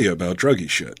talk to me about druggy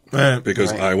shit. Right.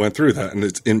 Because I went through that, and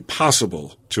it's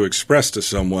impossible to express to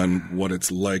someone what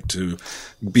it's like to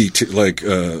be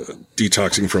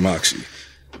detoxing from Oxy.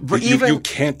 But you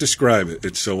can't describe it.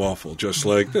 It's so awful. Just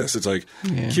like this. It's like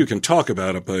you can talk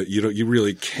about it, but you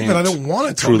really can't. But I don't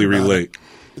want to truly relate.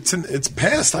 It's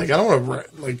past. Like I don't want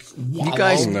to like. You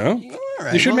guys know.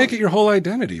 Right, you should make it your whole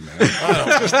identity, man.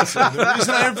 The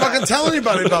reason I didn't fucking tell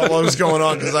anybody about what was going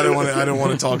on because I don't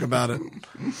want to talk about it.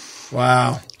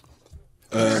 Wow.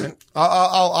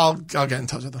 I'll get in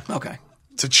touch with him. Okay.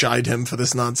 To chide him for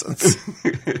this nonsense.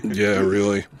 Yeah,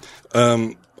 really.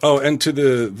 And to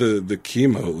the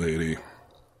chemo lady,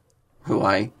 who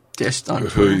I dissed on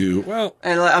who you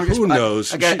and I'm just, who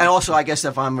knows? And also, I guess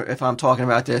if I'm talking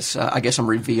about this, I guess I'm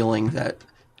revealing that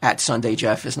at Sunday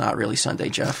Jeff is not really Sunday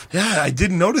Jeff. Yeah, I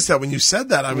didn't notice that when you said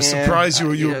that. I was surprised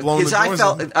you were blowing the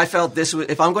doors. I felt this was,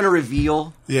 if I'm going to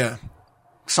reveal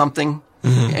something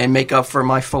and make up for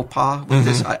my faux pas with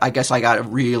this, I guess I got to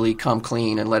really come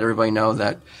clean and let everybody know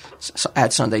that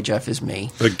at Sunday Jeff is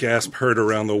me. The gasp heard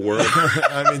around the world.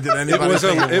 I mean, did anybody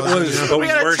it was the we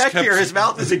got worst a tech kept here. His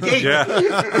mouth is a gate. Yeah,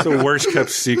 it's the worst kept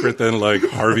secret than like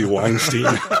Harvey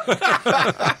Weinstein.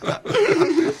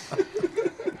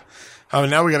 Oh,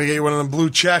 now we got to get you one of them blue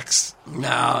checks.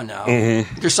 No.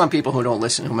 There's some people who don't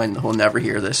listen who'll never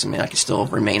hear this. I mean, I can still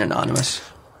remain anonymous.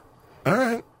 All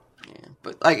right. Yeah.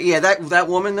 But that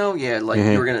woman though, like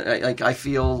you were gonna like. I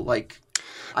feel like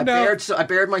I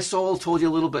bared my soul, told you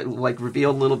a little bit, like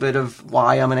revealed a little bit of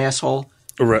why I'm an asshole.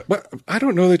 Right. But I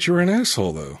don't know that you were an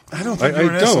asshole, though. I don't think you're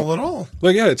an asshole at all.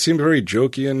 Like, yeah, it seemed very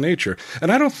jokey in nature.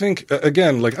 And I don't think,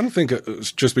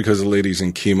 it's just because the lady's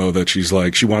in chemo that she's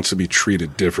like, she wants to be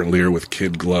treated differently or with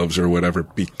kid gloves or whatever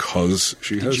because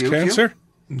she has cancer.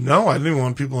 No, I didn't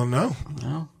want people to know.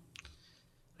 No.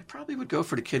 I probably would go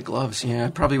for the kid gloves. Yeah, I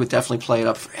probably would definitely play it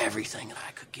up for everything that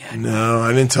I could get. No,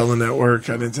 I didn't tell the network.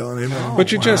 I didn't tell anybody. Oh,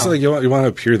 but you just like you want to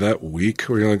appear that weak,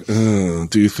 where you're like,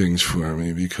 do things for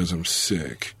me because I'm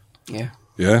sick. Yeah.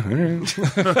 Yeah. All right.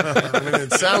 I mean,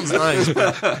 it sounds nice.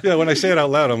 But yeah, when I say it out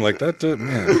loud, I'm like, that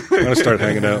man. I'm gonna start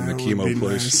hanging out in the chemo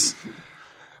place.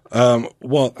 Nice.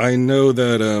 Well, I know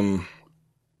that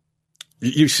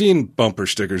you've seen bumper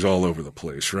stickers all over the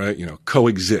place, right? You know,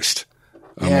 coexist.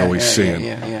 I'm always seeing.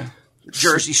 Yeah.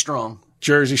 Jersey strong.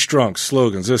 Jersey strong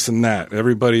slogans, this and that.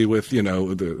 Everybody with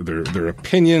their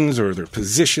opinions or their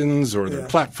positions or their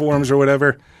platforms or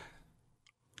whatever.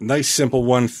 Nice simple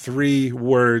one, 3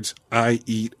 words. I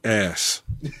eat ass.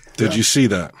 Did you see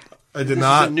that? I did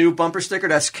not. Is a new bumper sticker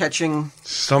that's catching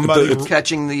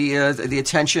the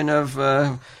attention of.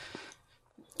 Well,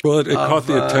 it caught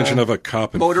the attention of a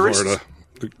cop in motorists? Florida.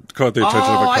 It caught the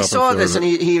attention of a cop in Florida. I saw this, and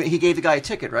he gave the guy a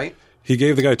ticket, right? He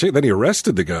gave the guy a ticket. Then he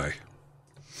arrested the guy.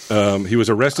 He was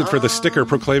arrested for the sticker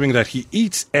proclaiming that he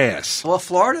eats ass. Well,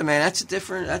 Florida, man, that's a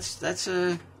different. That's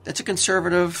a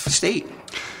conservative state.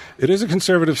 It is a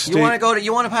conservative state.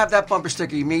 You want to have that bumper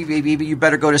sticker? Maybe you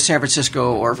better go to San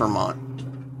Francisco or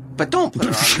Vermont. But don't put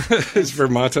it on. Is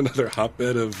Vermont another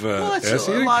hotbed of ass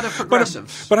eating? A lot of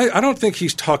progressives. But I don't think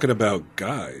he's talking about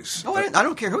guys. No, I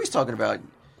don't care who he's talking about.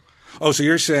 Oh, so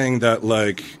you're saying that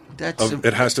like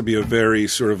it has to be a very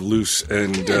sort of loose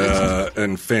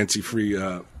and fancy-free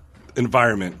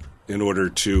environment in order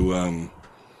to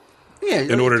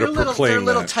proclaim they're a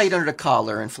little that. tight under the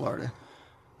collar in Florida.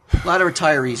 A lot of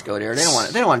retirees go there. They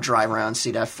don't want to drive around and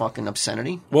see that fucking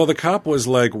obscenity. Well, the cop was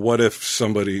like, "What if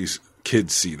somebody's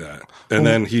kids see that?" And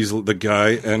then he's the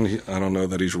guy, and I don't know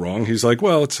that he's wrong. He's like,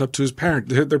 "Well, it's up to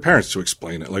their parents to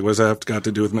explain it. Like, what does that got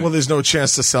to do with me?" Well, there's no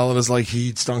chance to sell it as like he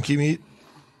eats donkey meat.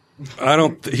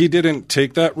 He didn't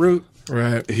take that route.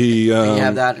 Right. He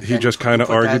just kind of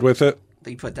argued with it.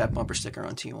 They put that bumper sticker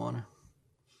on Tijuana.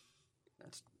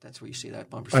 That's where you see that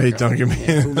bumper sticker. I eat donkey meat.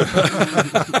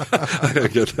 I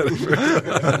didn't get that.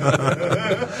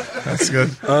 That's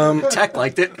good. Tech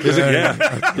liked it.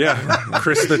 Yeah.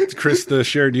 Chris, the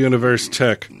shared universe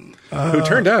tech, who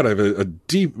turned out I have a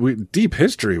deep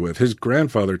history with. His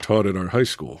grandfather taught at our high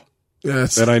school.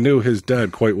 Yes. And I knew his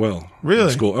dad quite well. Really? In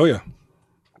school. Oh, yeah.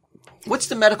 What's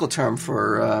the medical term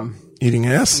for eating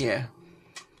ass? Yeah.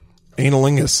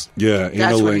 Analingus. Yeah, analingus. Analingus.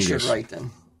 That's what you should write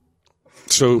then.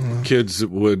 So kids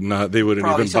wouldn't even bother with it.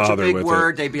 Probably such a big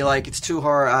word, they'd be like, it's too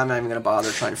hard, I'm not even going to bother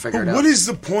trying to figure it out. What is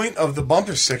the point of the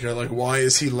bumper sticker? Like, why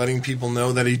is he letting people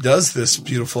know that he does this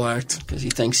beautiful act? Because he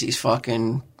thinks he's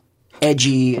fucking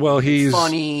edgy, he's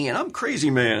funny, and I'm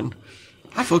crazy, man.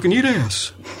 I fucking eat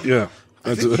ass. Yeah.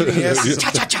 That's your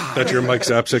Mike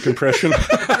Zapsik impression?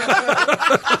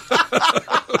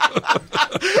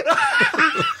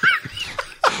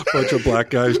 Bunch of black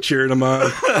guys cheering him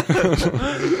on.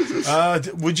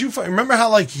 Would you remember how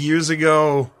like years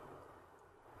ago,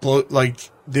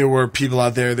 there were people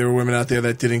out there, there were women out there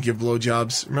that didn't give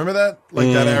blowjobs? Remember that?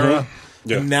 Like that era?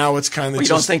 Yeah. And now it's kind of You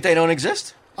don't think they don't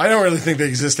exist? I don't really think they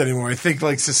exist anymore. I think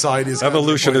like society is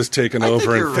Evolution has taken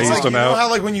over and phased like, them you know out. how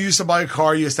like when you used to buy a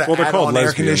car, you used to they're add called on air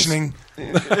lesbians. conditioning. You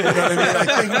know what I mean? I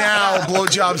think now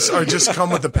blowjobs are just come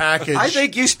with the package. I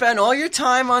think you spend all your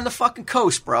time on the fucking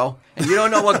coast, bro, and you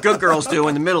don't know what good girls do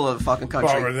in the middle of the fucking country.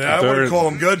 I wouldn't call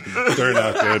them good. They're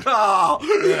not good. Oh,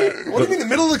 What do you mean? The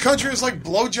middle of the country is like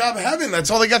blowjob heaven.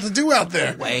 That's all they got to do out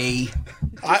there. way.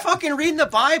 You're fucking reading the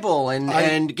Bible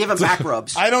and giving back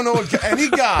rubs. I don't know any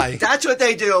guy That's what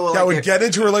they do. that would get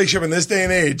into a relationship in this day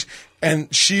and age,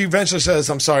 and she eventually says,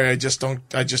 "I'm sorry, I just don't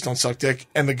suck dick,"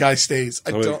 and the guy stays.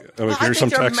 I don't. I Here's some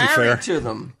think they're taxi married fare. to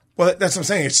them. Well, that's what I'm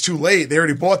saying. It's too late. They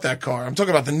already bought that car. I'm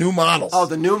talking about the new models. Oh,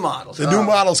 the new models. The new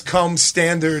models come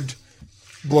standard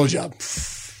blowjob.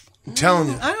 I'm telling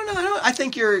you. I don't know. I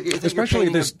think you're Especially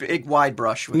painting this- a big wide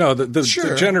brush. With No, the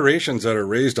Sure. generations that are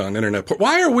raised on internet.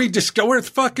 Why are we we're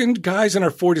fucking guys in our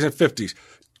 40s and 50s?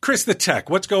 Chris the Tech,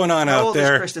 what's going on How out old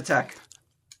there? is Chris the Tech?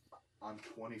 I'm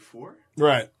 24.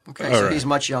 Right. Okay, All so right. he's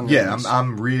much younger. Yeah, than us.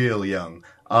 I'm real young.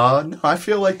 No, I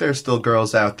feel like there's still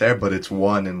girls out there, but it's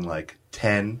 1 in like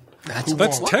 10. That's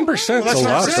That's 10%. Well, a that's what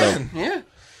lot, I'm though. saying. yeah.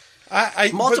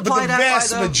 But Multiply the that by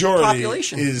vast the majority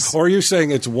population. is. Or are you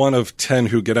saying it's 1 of 10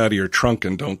 who get out of your trunk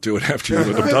and don't do it after you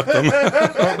abduct them?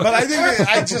 But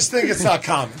I just think it's not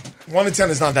common. 1 in 10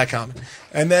 is not that common.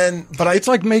 And then, It's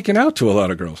like making out to a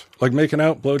lot of girls. Like making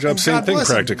out, blowjob, same God thing bless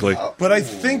 'em. practically. But I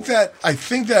think that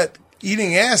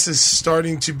eating ass is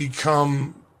starting to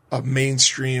become a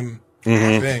mainstream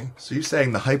thing. So you're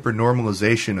saying the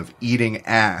hyper-normalization of eating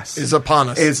ass Is upon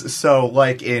us. is so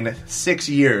like in 6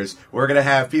 years we're gonna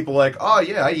have people like, oh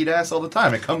yeah, I eat ass all the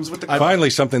time. It comes with the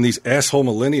Finally, something these asshole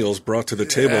millennials brought to the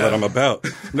table that I'm about.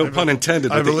 No pun intended,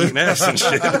 but they believe- eating ass and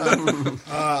shit.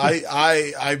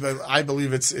 I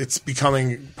believe it's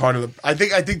becoming part of the. I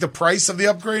think the price of the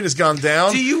upgrade has gone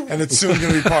down, and it's soon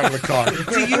going to be part of the car.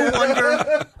 Do you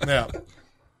wonder? Yeah.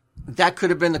 That could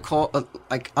have been the call.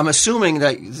 Like, I'm assuming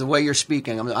that the way you're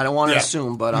speaking, I don't want to Yeah.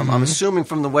 assume, but I'm assuming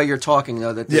from the way you're talking,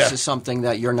 though, that this Yeah. is something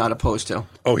that you're not opposed to.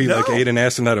 Oh, he like No. ate an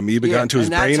ass and that amoeba Yeah, got into his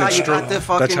and that's brain how and you got stroked. the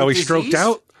fucking That's how he stroked disease?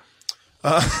 out.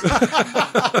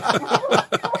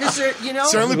 Because,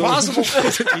 Certainly possible.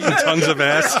 Is Eating tons of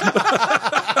ass.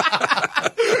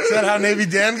 that how Navy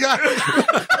Dan got?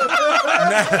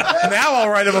 now I'll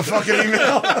write him a fucking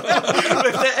email.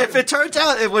 if it turns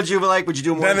out, would you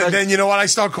do more? Then you know what? I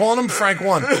start calling him Frank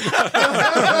 1. Please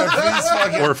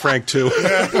fucking. Or Frank too.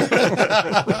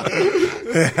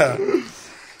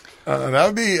 That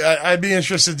would be. I'd be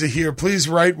interested to hear. Please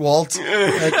write Walt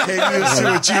at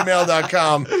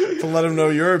knews2@gmail.com to let him know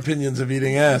your opinions of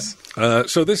eating ass.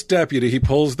 So this deputy, he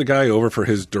pulls the guy over for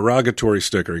his derogatory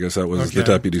sticker. I guess that was the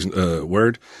deputy's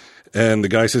word. And the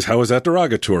guy says, how is that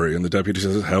derogatory? And the deputy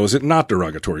says, how is it not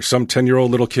derogatory? Some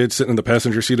 10-year-old little kid sitting in the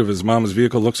passenger seat of his mom's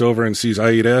vehicle looks over and sees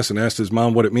I eat ass and asks his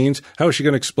mom what it means. How is she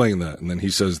going to explain that? And then he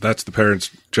says, that's the parent's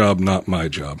job, not my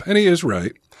job. And he is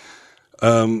right.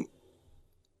 And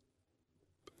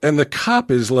the cop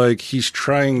is like, he's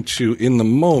trying to, in the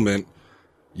moment,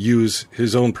 use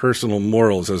his own personal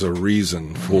morals as a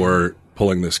reason for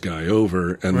pulling this guy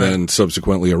over and then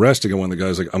subsequently arresting him when the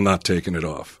guy's like, I'm not taking it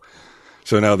off.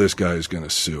 So now this guy is going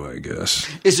to sue, I guess.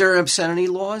 Is there obscenity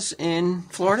laws in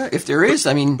Florida? If there is,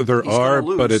 I mean, There he's are, gonna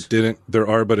lose. but it didn't. There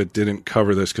are, but it didn't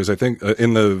cover this because I think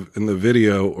in the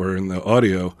video or in the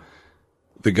audio,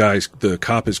 the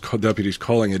deputy's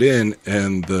calling it in,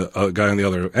 and the guy on the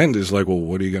other end is like, "Well,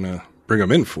 what are you going to bring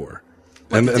him in for?" What,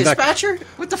 the and that, dispatcher?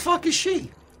 What the fuck is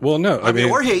she? well, no, I mean,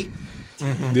 or he?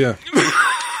 yeah,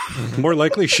 more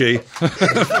likely she.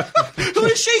 Who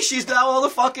is she? She's now all the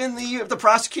fucking the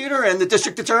prosecutor and the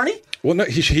district attorney. Well, no,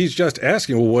 he's just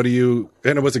asking. Well, what do you?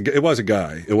 And it was a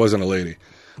guy. It wasn't a lady.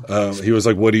 He was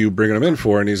like, "What are you bringing him in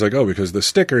for?" And he's like, "Oh, because the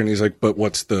sticker." And he's like, "But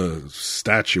what's the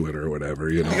statute or whatever?"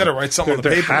 You know, You got to write something on the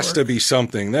there paperwork. has to be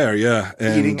something there. Yeah,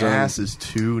 and, eating ass is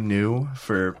too new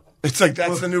for. It's like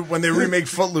that's the new when they remake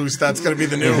Footloose. That's going to be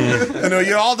the new. The new.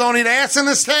 You all don't eat ass in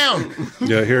this town.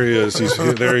 Yeah, here he is.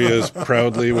 There he is,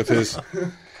 proudly with his.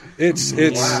 It's.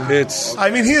 I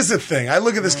mean, here's the thing. I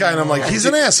look at this guy and I'm like, he's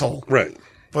an asshole. Right.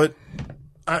 But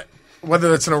whether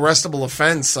that's an arrestable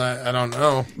offense, I don't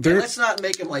know. Let's not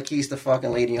make him like he's the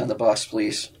fucking lady on the bus,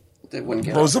 please. That wouldn't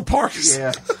get Rosa Parks.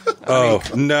 Yeah. Oh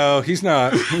no, he's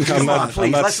not. I'm not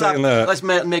Let's saying that. Let's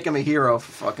make him a hero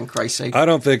for fucking Christ's sake. I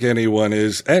don't think anyone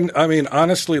is. And I mean,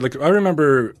 honestly, like I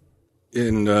remember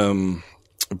in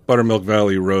Buttermilk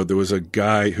Valley Road, there was a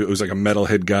guy who was like a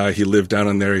metalhead guy. He lived down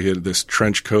in there. He had this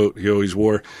trench coat he always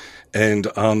wore. And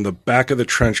on the back of the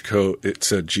trench coat, it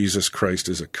said, Jesus Christ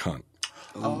is a cunt.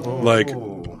 Like,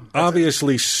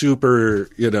 obviously super,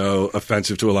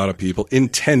 offensive to a lot of people,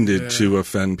 intended to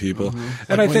offend people.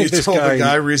 And I think this told guy... the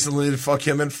guy recently to fuck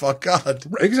him and fuck God.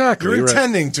 Exactly. You're right.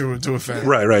 intending to offend.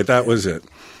 Right. That was it.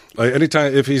 Like,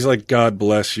 anytime, if he's like, God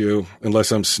bless you,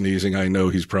 unless I'm sneezing, I know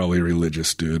he's probably a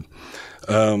religious dude.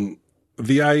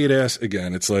 The I eat ass,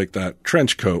 again, it's like that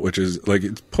trench coat, which is like,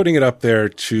 it's putting it up there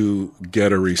to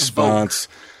get a response.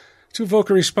 To evoke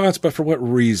a response, but for what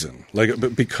reason? Like,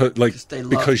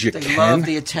 because you can? They love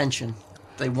the attention.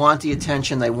 They want the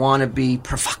attention. They want to be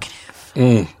provocative.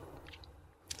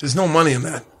 There's no money in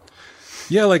that.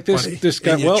 Yeah, like this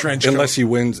guy. Well,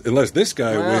 unless this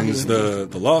guy wins the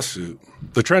lawsuit,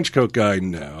 the trench coat guy.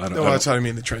 No, I don't. No, that's what I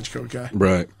mean. The trench coat guy.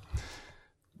 Right.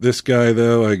 This guy,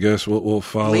 though, I guess we'll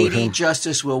follow him. Lady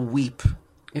Justice will weep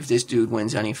if this dude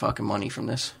wins any fucking money from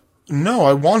this. No,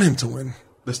 I want him to win.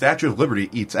 The Statue of Liberty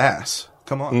eats ass.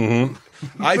 Come on.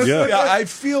 Mm-hmm. I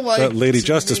feel like that Lady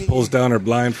Justice pulls down her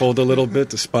blindfold a little bit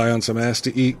to spy on some ass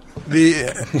to eat.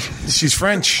 She's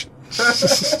French.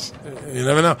 You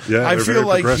never know. Yeah, I feel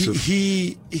like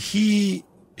he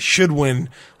should win.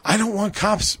 I don't want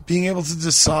cops being able to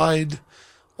decide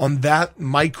on that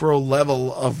micro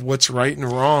level of what's right and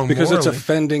wrong. Because morally. it's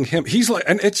offending him. He's like,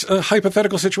 and it's a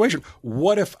hypothetical situation.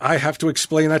 What if I have to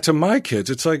explain that to my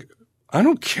kids? It's like, I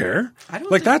don't care.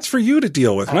 That's for you to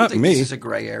deal with, not me. This is a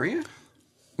gray area.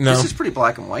 No. This is pretty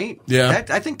black and white. Yeah.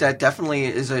 I think that definitely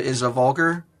is a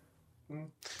vulgar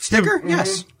sticker.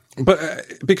 Yes.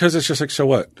 But because it's just like, so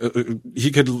what?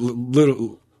 He could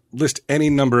list any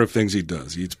number of things he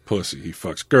does. He eats pussy. He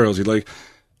fucks girls.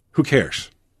 Who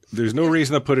cares? There's no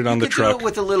reason to put it on the truck. Do it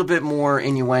with a little bit more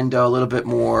innuendo, a little bit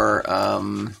more, a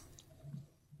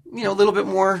little bit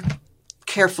more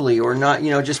carefully, or not,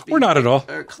 just be, or not at all,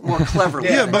 more cleverly.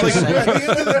 Yeah, but like, at the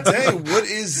end of the day,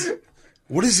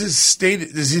 what is his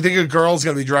state? Does he think a girl's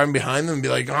gonna be driving behind them and be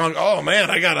like, "Oh man,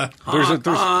 I gotta"?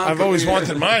 I've always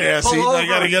wanted my ass eaten. I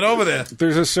gotta get over there.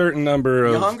 There's a certain number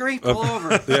of. You hungry? Pull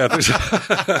over. Yeah, there's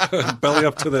belly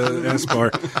up to the ass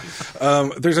bar.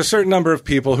 There's a certain number of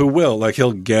people who will, like,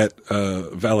 he'll get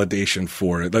validation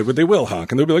for it. Like, they will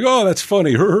honk and they'll be like, "Oh, that's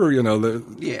funny."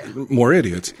 More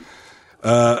idiots.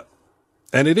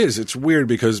 And it's weird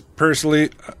because personally,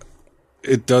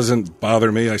 it doesn't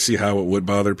bother me. I see how it would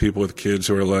bother people with kids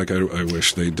who are like, I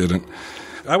wish they didn't.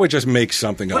 I would just make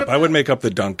something up. I would make up the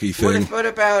donkey thing. What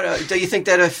about, do you think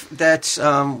that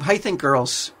how do you think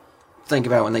girls think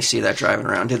about when they see that driving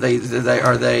around? Are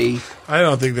they? I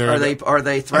don't think they're. Are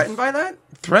they threatened by that?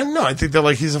 Threatened? No, I think they're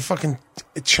like, he's a fucking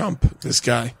chump, this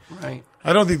guy. Right.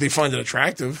 I don't think they find it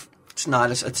attractive. It's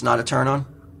not a turn on.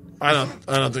 I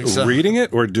don't think so. Reading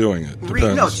it or doing it?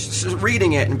 Just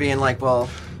reading it and being like, well,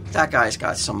 that guy's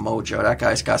got some mojo. That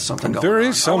guy's got something going on. There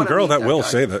is some girl that will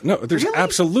say that. No, there's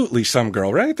absolutely some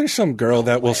girl, right? There's some girl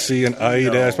that will see an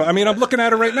eyed ass. I mean, I'm looking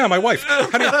at her right now, my wife.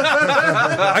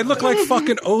 I look like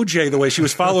fucking OJ the way she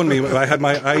was following me when I had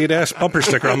my eyed ass bumper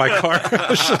sticker on my car.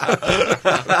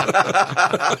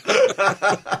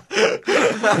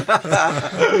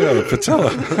 The patella.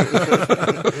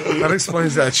 That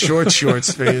explains that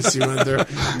shorts face you went there.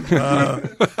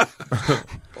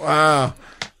 Wow.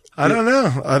 I don't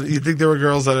know. You think there were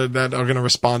girls that are going to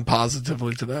respond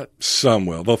positively to that? Some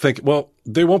will. They'll think, well,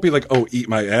 they won't be like, "Oh, eat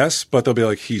my ass," but they'll be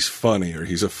like, "He's funny," or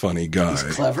 "He's a funny guy." He's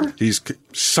clever. He's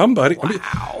somebody. Wow.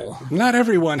 I mean, not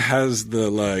everyone has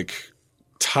the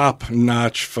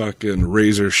top-notch fucking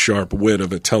razor-sharp wit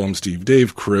of a Tell 'em Steve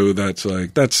Dave crew. That's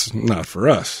not for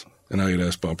us. An eyed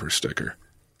ass bumper sticker.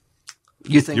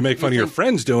 You make fun of your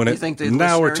friends doing it.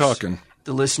 Now we're talking.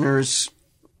 The listeners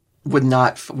would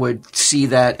see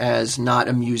that as not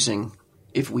amusing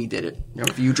if we did it.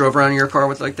 If you drove around in your car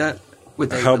with like that.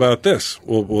 How about this?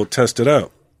 We'll test it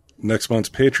out. Next month's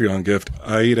Patreon gift: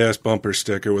 I eat ass bumper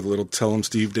sticker with a little "Tell 'em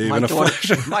Steve Dave" and a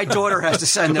flash. My daughter has to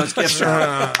send those gifts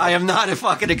out. I am not a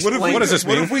fucking explainer. What does this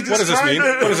mean? What does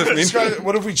this mean?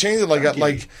 What if we change it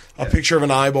like a picture of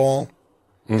an eyeball,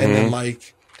 and then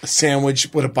like a sandwich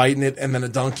with a bite in it, and then a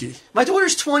donkey? My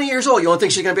daughter's 20 years old. You don't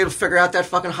think she's going to be able to figure out that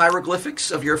fucking hieroglyphics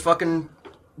of your fucking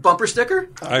bumper sticker?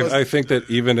 I think that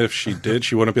even if she did,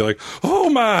 she wouldn't be like,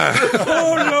 "Oh my,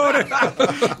 oh Lord."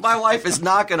 My wife is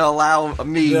not going to allow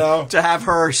me to have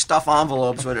her stuff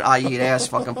envelopes with an "I eat ass"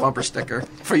 fucking bumper sticker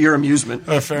for your amusement.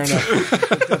 Fair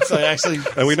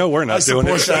enough. And we don't we're not doing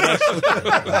it. What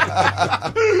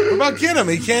about him?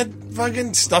 He can't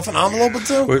fucking stuff an envelope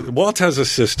into? Walt has a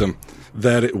system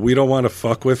that we don't want to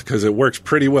fuck with because it works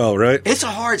pretty well, right? It's a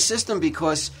hard system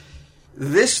because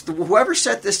whoever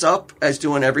set this up as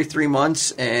doing every 3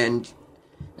 months, and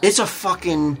it's a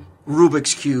fucking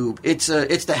Rubik's Cube. It's the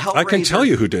Hellraiser. I can tell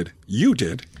you who did. You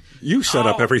did. You set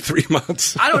up every 3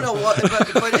 months. I don't know what,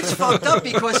 but it's fucked up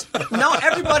because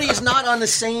everybody is not on the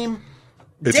same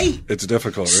date. It's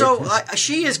difficult, right? So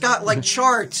she has got like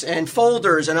charts and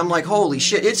folders, and I'm like, holy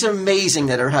shit! It's amazing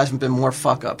that there hasn't been more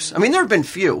fuck ups. I mean, there have been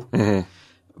few,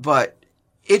 but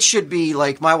it should be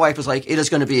like my wife was like, it is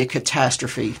going to be a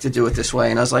catastrophe to do it this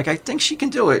way, and I was like, I think she can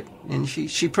do it, and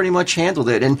she pretty much handled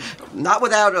it, and not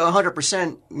without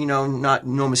 100%,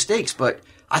 no mistakes, but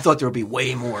I thought there would be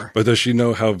way more. But does she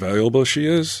know how valuable she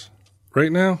is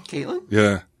right now? Caitlin?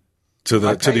 Yeah. To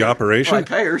the operation? Well, I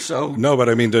pay her, so. No, but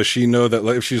I mean, does she know that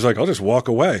if she's like, I'll just walk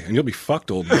away and you'll be fucked,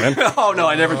 old man? Oh, no,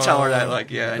 I never tell her that.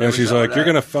 And she's like, you're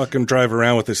going to fucking drive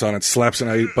around with this on. It slaps an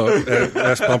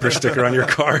ass bumper sticker on your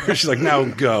car. She's like, now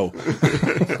go.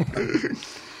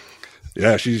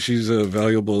 Yeah, she's a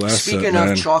valuable asset. Speaking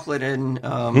of chocolate and.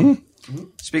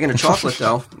 Speaking of chocolate,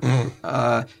 though,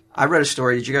 I read a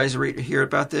story. Did you guys hear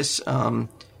about this?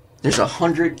 There's a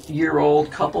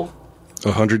 100-year-old couple.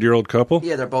 A 100-year-old couple?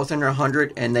 Yeah, they're both in their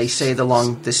 100, and they say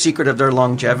the secret of their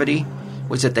longevity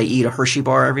was that they eat a Hershey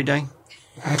bar every day.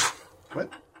 What?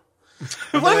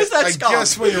 What is that, Scott? I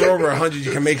guess when you're over 100,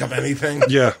 you can make up anything.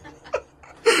 Yeah.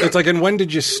 It's like, and when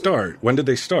did you start? When did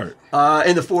they start?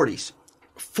 In the 40s.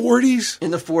 40s? In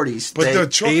the 40s. But the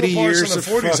chocolate 80 bars years in the of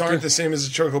 40s fucking- aren't the same as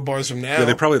the chocolate bars from now. Yeah,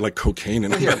 they probably like cocaine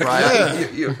in them. Yeah,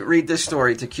 Brian, you read this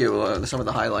story to cue some of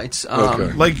the highlights.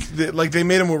 Okay. Like they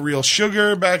made them with real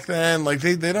sugar back then. Like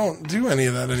they don't do any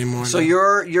of that anymore. So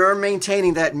you're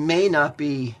maintaining that may not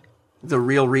be the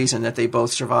real reason that they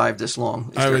both survived this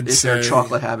long. Is their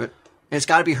chocolate habit. And it's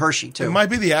got to be Hershey, too. It might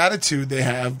be the attitude they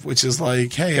have, which is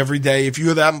like, hey, every day, if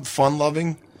you're that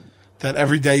fun-loving, that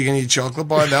every day you're going to eat a chocolate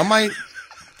bar, that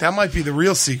might be the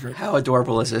real secret. How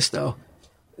adorable is this, though?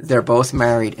 They're both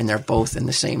married, and they're both in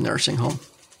the same nursing home.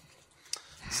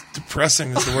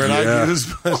 Depressing is the word I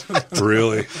use. But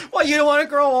Really? Well, you don't want to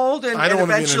grow old, and I don't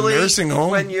want to be in a eventually, nursing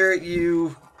home. when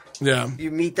you yeah.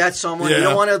 meet that someone, Yeah. you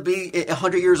don't want to be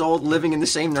 100 years old living in the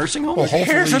same nursing home. Well,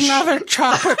 hopefully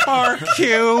chocolate bar,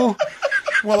 Q.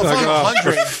 Well, if I'm Oh, for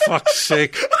 100, fuck's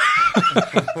sake.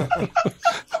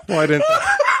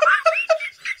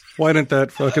 Why didn't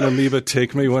that fucking amoeba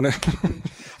take me when it...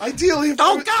 ideally, if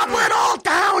Don't gobble it all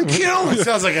down, Q! it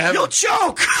sounds like I have You'll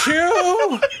choke!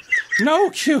 Q! No,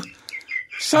 Q.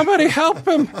 Somebody help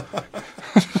him.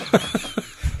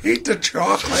 eat the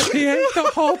chocolate. He ate the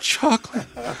whole chocolate.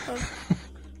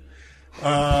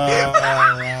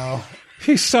 Wow.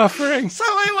 He's suffering.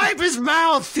 Somebody wipe his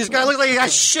mouth. He's got to look like he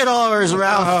got shit all over his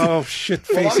mouth. Oh, shit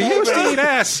face. He used to eat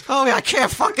ass Oh, I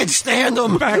can't fucking stand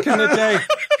him. back in the day.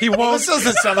 He won't. This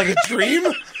doesn't sound like a dream.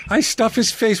 I stuff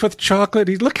his face with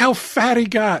chocolate. Look how fat he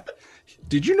got.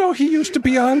 Did you know he used to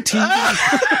be on TV?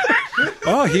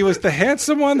 Oh, he was the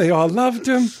handsome one. They all loved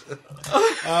him.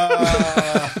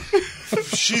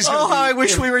 She's Oh, how I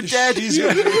wish we were dead.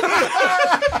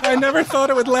 I never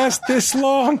thought it would last this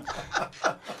long.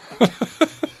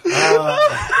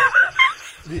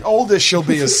 The oldest she'll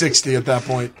be is 60 at that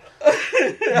point.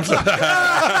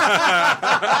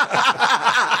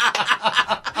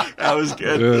 That was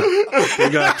good.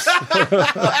 Big ups.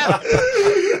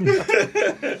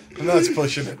 I'm not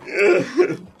pushing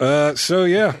it.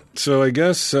 So I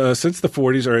guess since the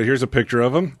 40s, all right, here's a picture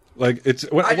of him. Like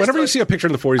whenever you see a picture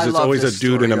in the 40s, I it's love always a this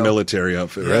dude story, in a though. military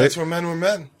outfit, Yeah, right? that's when men were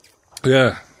men.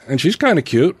 Yeah, and she's kind of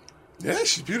cute. Yeah,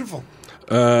 she's beautiful.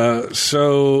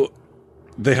 So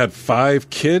they had 5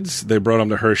 kids. They brought them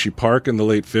to Hershey Park in the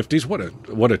late 50s.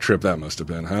 What a trip that must have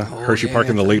been, huh? Hershey Park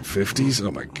in the late 50s.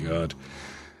 Oh my God.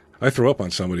 I threw up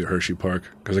on somebody at Hershey Park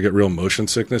because I get real motion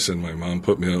sickness, and my mom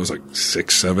put me. I was like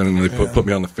 6, 7, and they put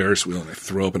me on the Ferris wheel, and I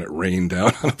threw up, and it rained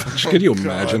down on a bunch. Can you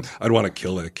imagine? I'd want to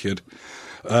kill that kid.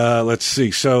 Let's see.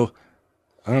 So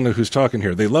I don't know who's talking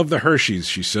here. They love the Hershey's,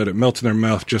 she said. It melts in their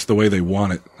mouth just the way they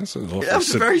want it. That's an awful That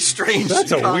was a very strange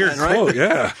That's a comment, weird right? quote,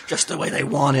 yeah. Just the way they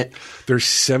want it. Their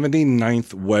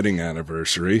 79th wedding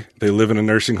anniversary. They live in a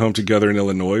nursing home together in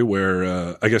Illinois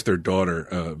where I guess their daughter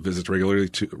visits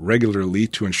regularly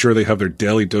to ensure they have their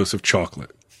daily dose of chocolate.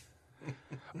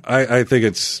 I think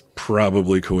it's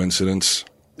probably coincidence.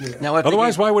 Now, at the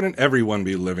Otherwise, why wouldn't everyone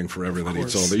be living forever that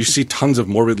eats all that? You see tons of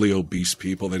morbidly obese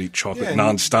people that eat chocolate and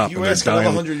nonstop, You and they're ask another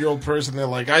dying. 100-year-old person, they're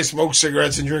like, I smoke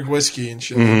cigarettes and drink whiskey and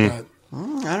shit like that.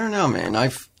 I don't know, man.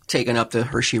 I've taken up the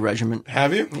Hershey regiment.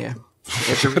 Have you? Yeah.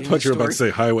 I thought you were about to say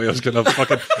highway. I was going to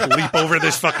fucking leap over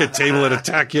this fucking table and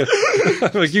attack you.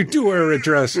 Like, you do wear a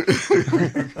dress.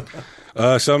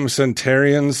 Some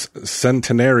centenarians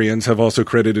have also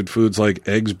credited foods like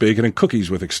eggs, bacon, and cookies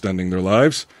with extending their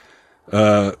lives.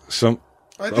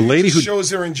 I think A lady it just who shows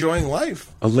they're enjoying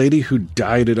life. A lady who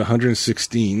died at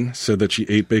 116 said that she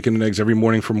ate bacon and eggs every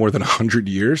morning for more than 100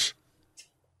 years.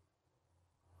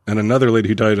 And another lady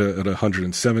who died at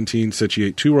 117 said she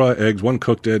ate 2 raw eggs, 1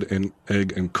 cooked egg,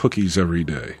 and cookies every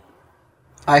day.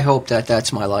 I hope that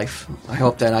that's my life. I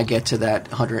hope that I get to that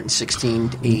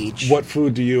 116 age. What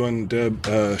food do you and Deb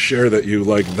share that you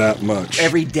like that much?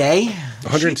 Every day?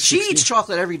 160? She eats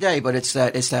chocolate every day, but it's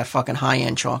that fucking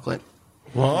high-end chocolate.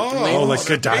 Whoa. Oh, like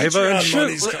Godiva and shit?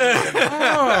 She's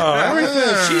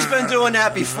been doing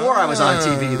that before I was on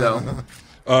TV, though.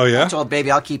 Oh, yeah? I told baby,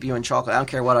 I'll keep you in chocolate. I don't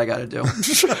care what I got to do.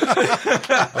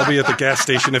 I'll be at the gas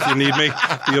station if you need me.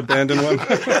 The abandoned one.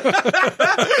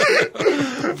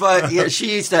 But yeah,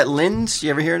 she eats that Lindt. You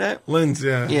ever hear that? Lindt,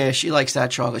 yeah. Yeah, she likes that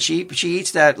chocolate. She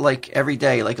eats that like every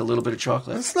day, like a little bit of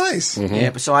chocolate. That's nice. Mm-hmm. Yeah,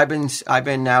 but so I've been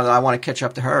now that I want to catch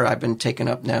up to her. I've been taking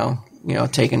up now.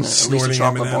 Taking at least a Snorting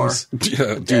chocolate M&Ms.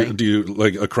 Yeah. Do you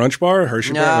like a Crunch bar,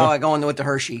 Hershey bar. bar? No, I go in with the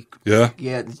Hershey. Yeah?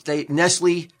 Yeah,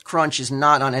 Nestle Crunch is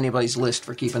not on anybody's list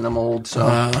for keeping them old. So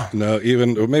No,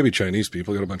 or maybe Chinese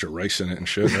people got a bunch of rice in it and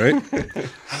shit, right?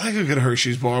 I like a good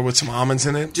Hershey's bar with some almonds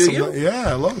in it. Do you? Yeah,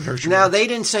 I love Hershey now bar. they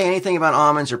didn't say anything about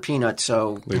almonds or peanuts.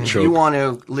 So They if choke. you want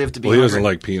to live to be Well, he doesn't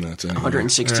like peanuts anyway.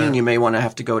 116, Yeah. you may want to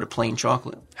have to go to plain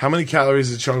chocolate. How many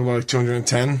calories is chocolate bar? Like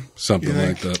 210? Something You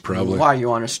like think? that, probably. Why are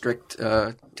you on a strict?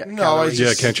 No, calories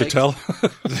Yeah, can't you intake? tell?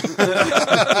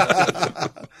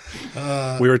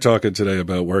 We were talking today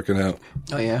about working out.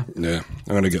 Oh yeah. Yeah,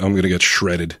 I'm gonna get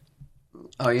shredded.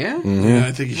 Oh yeah. Yeah,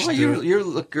 I think you should Well, do it. you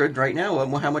look good right now.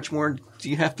 How much more do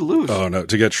you have to lose? Oh no,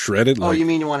 to get shredded? Oh, Like, you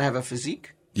mean you want to have a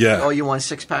physique? Yeah. Oh, you want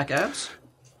 6-pack abs?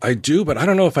 I do, but I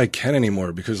don't know if I can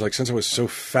anymore because, like, since I was so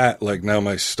fat, like now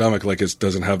my stomach, like, it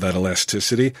doesn't have that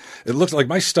elasticity. It looks like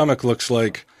my stomach looks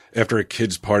like after a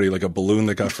kid's party, like a balloon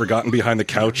that got forgotten behind the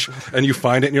couch, and you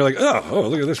find it, and you're like, oh,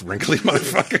 look at this wrinkly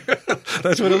motherfucker.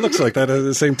 That's what it looks like. That has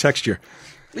the same texture.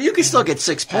 You can still get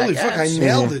 6-pack Holy fuck, I abs.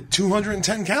 nailed it.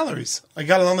 210 calories. I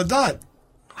got it on the dot.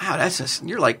 Wow,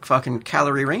 you're like fucking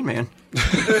calorie Rain Man.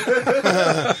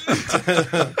 The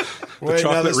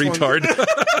chocolate retard.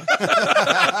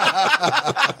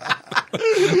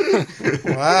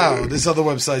 Wow, this other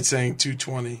website saying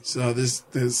 220. So this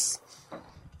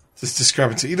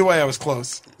discrepancy. Either way, I was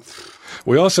close.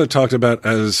 We also talked about,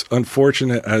 as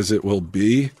unfortunate as it will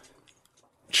be,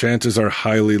 chances are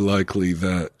highly likely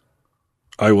that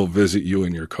I will visit you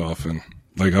in your coffin.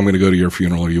 Like, I'm going to go to your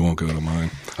funeral, or you won't go to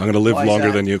mine. I'm going to live Why is longer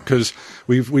that? than you, because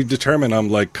we determined I'm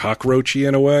like cockroachy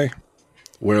in a way,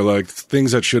 where like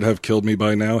things that should have killed me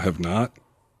by now have not.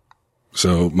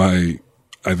 So I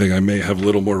think I may have a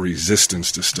little more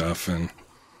resistance to stuff, and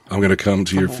I'm going to come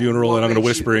to your funeral, and I'm going to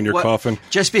whisper in your What- coffin.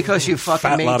 Just because you fucking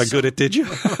Fat made lot of some, good at did you?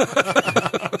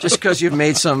 just because you've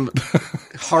made some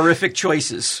horrific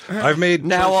choices. I've made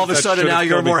Now all of a choices that sudden, should now have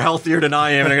you're killed me. more healthier than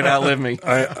I am, and you're gonna outlive me.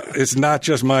 It's not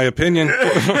just my opinion.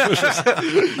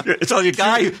 It's all the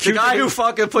guy who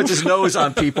fucking puts his nose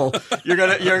on people. You're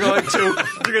gonna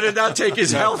now take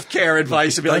his health care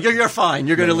advice and be like, you're fine.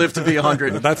 You're gonna live to be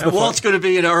 100. That's the and Walt's gonna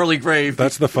be in an early grave.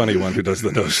 That's the funny one who does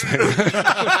the nose thing.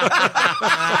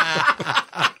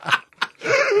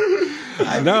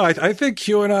 No, I think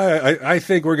you and I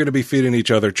think we're going to be feeding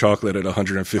each other chocolate at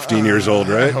 115 years old,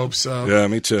 right? I hope so. Yeah,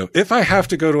 me too. If I have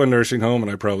to go to a nursing home,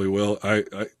 and I probably will,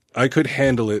 I could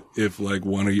handle it if like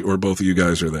one of you or both of you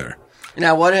guys are there.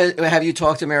 Now, have you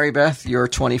talked to Mary Beth, your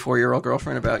 24-year-old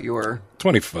girlfriend, about your?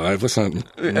 25. Let's not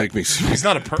make me. He's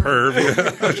not a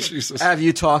perv. Yeah. Jesus. Have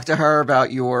you talked to her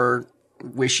about your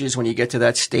wishes when you get to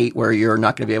that state where you're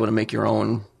not going to be able to make your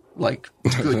own like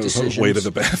good decisions? Way to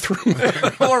the bathroom.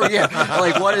 Or yeah,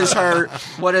 like what is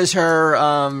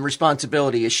her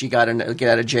responsibility? Is she got to get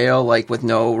out of jail like with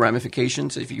no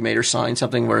ramifications if you made her sign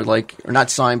something where like, or not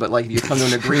sign, but like you come to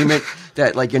an agreement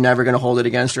that like you're never going to hold it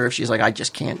against her if she's like, I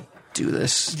just can't do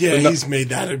this. Yeah, he's made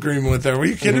that agreement with her. Were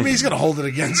you kidding me? He's going to hold it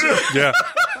against her. Yeah.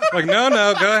 Like, no,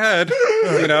 go ahead.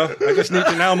 You know, I just need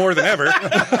you now more than ever.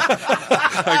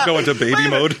 I go into baby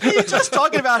mode. He's just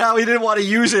talking about how he didn't want to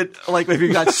use it. Like if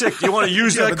you got sick, do you want to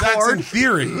use Yeah, that but that's in card?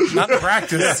 theory, not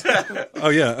practice. Oh,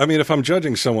 yeah. I mean, if I'm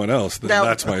judging someone else, then Now,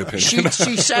 that's my opinion.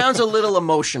 She sounds a little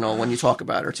emotional when you talk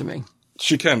about her to me.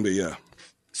 She can be, yeah.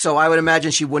 So I would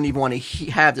imagine she wouldn't even want to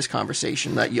have this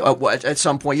conversation. That you, at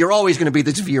some point, you're always going to be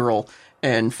this virile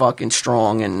and fucking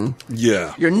strong, and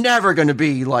Yeah. you're never going to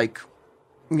be like,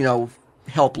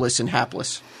 helpless and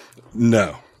hapless.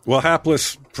 No. Well,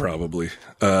 hapless, probably.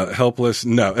 Helpless,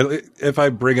 no. If I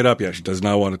bring it up, yeah, she does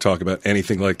not want to talk about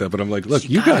anything like that. But I'm like, look,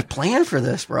 you got a got. plan for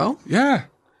this, bro. Yeah.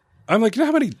 I'm like, you know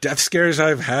how many death scares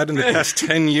I've had in the past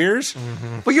 10 years?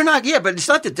 But you're not, but it's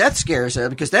not the death scares,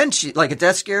 because then she, like a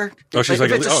death scare, Oh, she's like,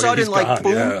 if it's a oh, sudden, he's like, gone.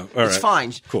 boom, Yeah. All it's right.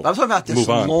 fine. Cool. But I'm talking about this Move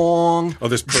on. long,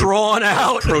 this drawn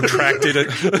out, protracted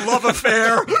love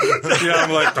affair. Yeah,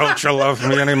 I'm like, don't you love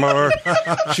me anymore?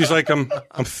 She's like, I'm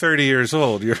 30 years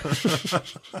old. You're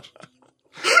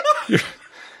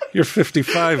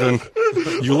 55 and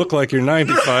you look like you're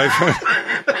 95.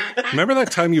 Remember that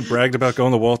time you bragged about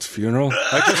going to Walt's funeral?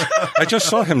 I just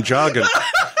saw him jogging,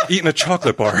 eating a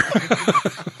chocolate bar.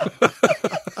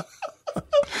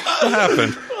 What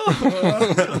happened?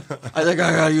 I think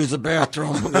I gotta use the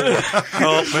bathroom.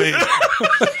 Help me.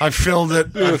 I filled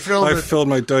it. I filled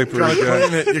my diaper Gotta again.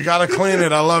 clean it. You gotta clean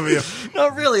it. I love you. No,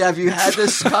 really. Have you had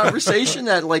this conversation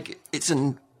that, like,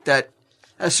 that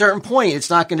at a certain point, it's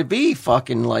not going to be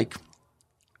fucking like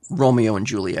Romeo and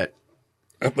Juliet?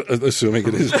 Assuming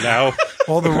it is now.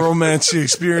 All the romance she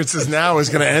experiences now is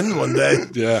going to end one day.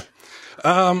 Yeah.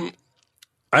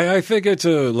 I think it's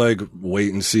a, like,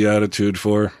 wait and see attitude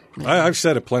for her. I've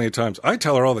said it plenty of times. I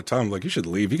tell her all the time, like, you should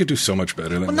leave. You could do so much better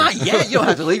than Well, me. not yet. You don't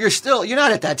have to leave. You're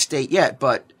not at that state yet,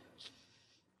 but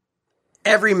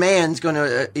every man's going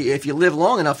to, if you live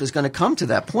long enough, is going to come to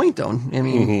that point, though. I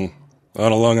mean,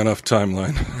 On a long enough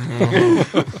timeline.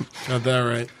 Got that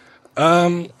right.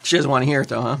 she doesn't want to hear it,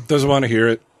 though, huh? Doesn't want to hear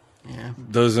it. Yeah.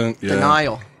 Doesn't. Yeah.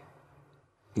 Denial.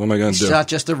 What am I going to It's do? not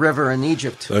just a river in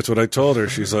Egypt. That's what I told her.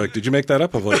 She's like, did you make that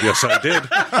up? I'm like, yes, I did.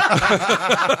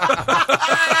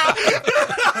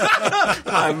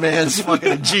 My man's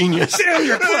fucking a genius. Damn,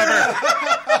 you're clever.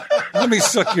 Let me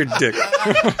suck your dick.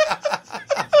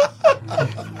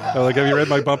 I'm like, have you read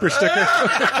my bumper sticker?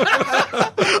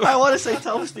 I want to say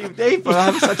tell Steve Dave, but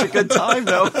I'm having such a good time,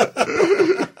 though.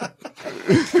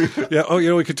 Yeah.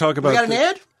 Oh, we could talk about. We got an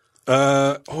ad?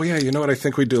 Oh, yeah. You know what I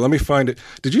think we do? Let me find it.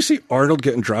 Did you see Arnold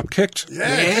getting drop kicked?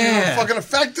 Yeah, it didn't even fucking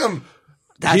affect him.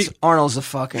 Arnold's a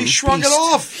fucking He shrunk beast. it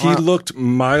off. He looked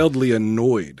mildly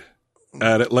annoyed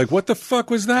at it. Like, what the fuck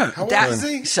was that? How old is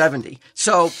he? 70.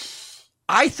 So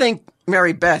I think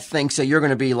Mary Beth thinks that you're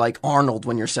going to be like Arnold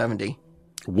when you're 70.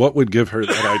 What would give her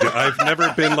that idea? I've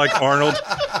never been like Arnold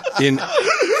in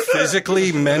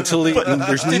physically, mentally.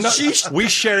 We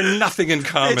share nothing in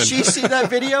common. Did she see that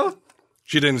video?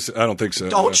 She didn't. I don't think so.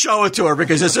 Don't show it to her,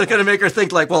 because it's going to make her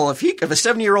think like, well, if a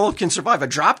 70-year-old can survive a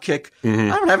drop kick, I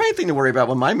don't have anything to worry about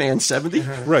when my man's 70.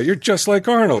 Right, you're just like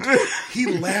Arnold. He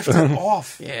laughed it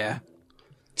off. Yeah.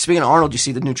 Speaking of Arnold, you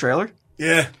see the new trailer?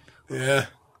 Yeah. Yeah.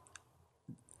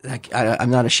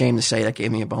 I'm not ashamed to say that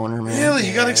gave me a boner, man. Really?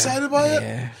 You got excited by it?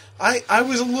 Yeah. I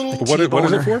was a little... What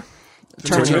is it for?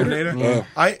 Terminator? Yeah.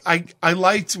 I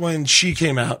liked when she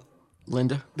came out.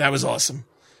 Linda. That was awesome.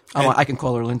 I can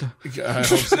call her Linda. I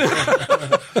hope so.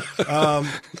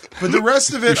 But the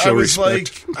rest of it, show I was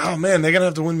respect. like, oh man, they're going to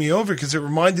have to win me over, because it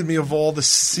reminded me of all the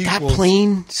sequels.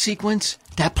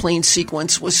 That plane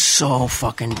sequence was so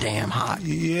fucking damn hot.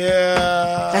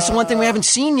 Yeah. That's the one thing we haven't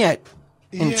seen yet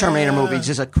in Terminator movies,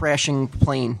 is a crashing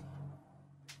plane.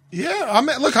 Yeah, I'm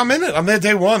in it. I'm there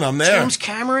day one. I'm there. James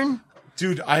Cameron?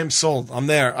 Dude, I am sold. I'm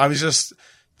there.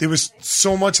 There was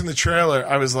so much in the trailer.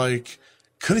 I was like,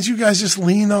 couldn't you guys just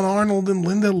lean on Arnold and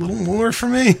Linda a little more for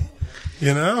me?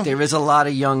 You know? There is a lot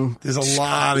of young... There's a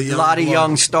lot of young...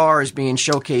 young stars being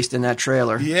showcased in that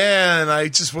trailer. Yeah, and I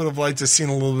just would have liked to have seen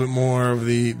a little bit more of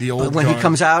the old But when he guard.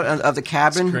 comes out of the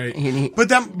cabin... Great. But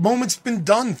that moment's been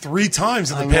done 3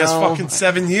 times in the past fucking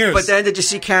 7 years. But then, did you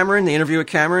see Cameron, the interview with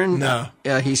Cameron? No.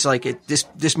 He's like,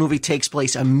 this movie takes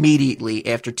place immediately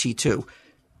after T2.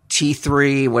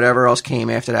 T3, whatever else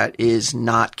came after that, is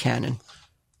not canon.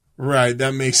 Right,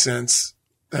 that makes sense.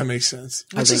 I think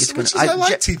it's going to... I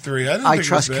like T3. I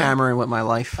trust Cameron with my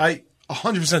life. I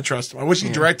 100% trust him. I wish he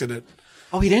directed it.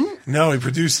 Oh, he didn't? No, he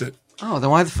produced it. Oh, then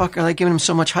why the fuck are they giving him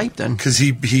so much hype then? Because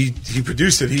he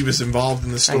produced it. He was involved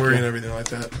in the story you. and everything like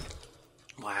that.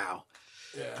 Wow.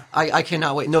 Yeah. I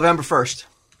cannot wait. November 1st.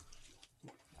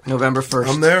 November 1st.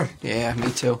 I'm there. Yeah,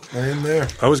 me too. I am there.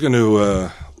 I was going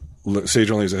to. Sage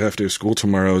only has a half day of school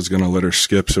tomorrow. I was going to let her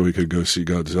skip so we could go see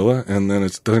Godzilla, and then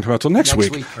it doesn't come out till next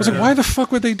week. I was like, why the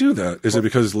fuck would they do that? Is it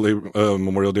because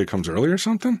Memorial Day comes early or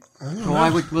something? Why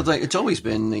would it's always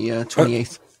been the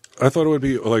 28th. I thought it would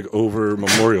be like over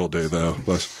Memorial Day, though.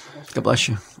 God bless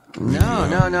you. No.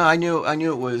 I knew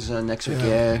it was next week.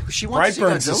 Yeah, she wants to see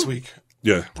Brightburn's Godzilla. this week.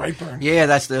 Yeah. Brightburn. Yeah,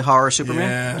 that's the horror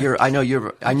Superman. Yeah. I knew you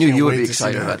would wait be to see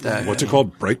excited that. about that. What's it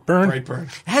called? Brightburn? Brightburn.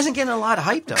 It hasn't getting a lot of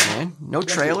hype though, man. No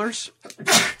trailers.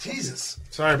 Jesus.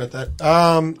 Sorry about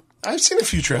that. I've seen a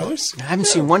few trailers. I haven't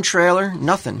seen one trailer.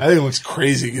 Nothing. I think it looks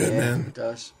crazy good, man. It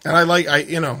does.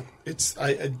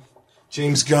 And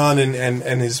James Gunn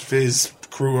and his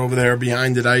crew over there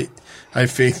behind it. I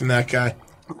have faith in that guy.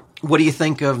 What do you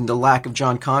think of the lack of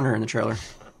John Connor in the trailer?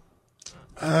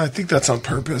 I think that's on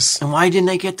purpose. And why didn't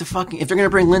they get the fucking... If they're going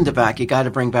to bring Linda back, you got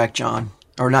to bring back John.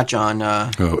 Or not John,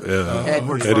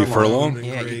 Edward Eddie Furlong. Furlong?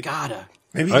 Yeah, you gotta.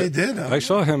 Maybe they did. I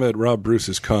saw him at Rob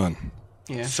Bruce's con.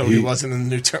 Yeah. So he wasn't in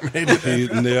the new Terminator.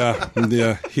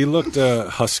 He looked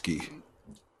husky.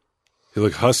 He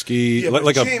looked husky, Yeah,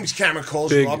 like James Cameron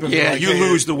calls big- you up and Yeah, be like, you hey,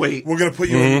 lose the weight. We're gonna put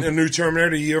you in a new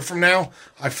Terminator a year from now.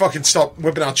 I fucking start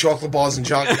whipping out chocolate bars and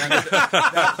chocolate that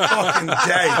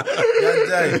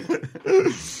fucking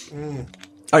day.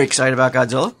 Are you excited about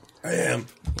Godzilla? I am.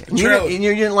 You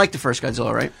didn't like the first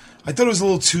Godzilla, right? I thought it was a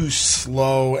little too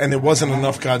slow, and there wasn't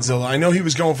enough Godzilla. I know he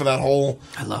was going for that whole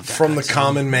I love that from the Godzilla.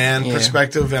 common man Yeah.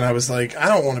 perspective, and I was like, I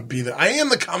don't want to be there. I am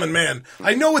the common man.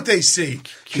 I know what they see.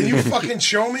 Can you fucking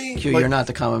show me? Q, Like, you're not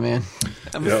the common man.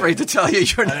 I'm afraid to tell you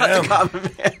you're not am. the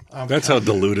common man. That's how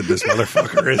deluded this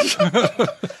motherfucker is.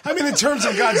 I mean, in terms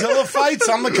of Godzilla fights,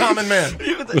 I'm the common man.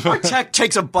 Our tech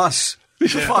takes a bus to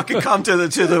fucking come to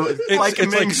the It's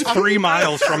like 3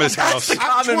 miles from his house. I'm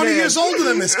common 20 man. years older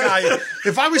than this guy.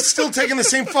 If I was still taking the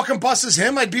same fucking bus as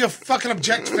him, I'd be a fucking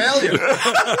abject failure.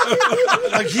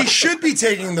 Like, he should be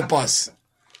taking the bus.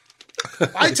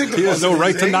 I took the He bus. has no at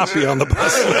right his to age. not be on the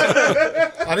bus.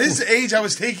 At his age, I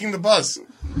was taking the bus.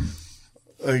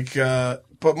 Like,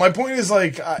 but my point is,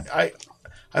 like, I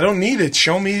don't need it.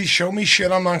 Show me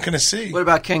shit I'm not going to see. What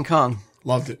about King Kong?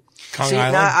 Loved it. Kong See,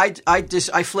 Island.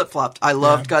 now I flip-flopped. I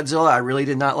loved Godzilla. I really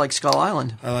did not like Skull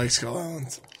Island. I like Skull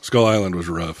Island. Skull Island was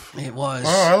rough. It was. Oh,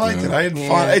 I liked it. I had fun.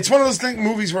 Yeah. It's one of those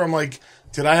movies where I'm like,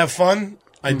 did I have fun?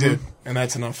 I did, and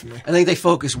that's enough for me. I think they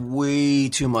focus way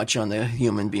too much on the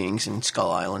human beings in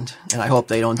Skull Island, and I hope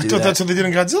they don't do I thought that. that's what they did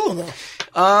in Godzilla,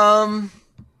 though.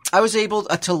 I was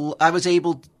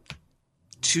able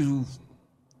to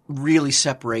really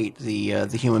separate the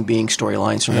human being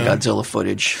storylines from the Godzilla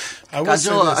footage. I will say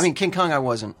Godzilla, this. I mean King Kong, I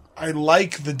wasn't. I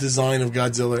like the design of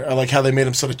Godzilla. I like how they made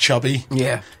him sort of chubby.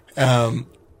 Yeah.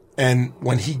 And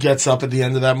when he gets up at the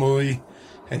end of that movie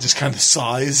and just kind of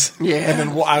sighs. Yeah. And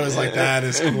then I was like, that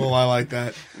is cool. I like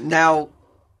that. Now,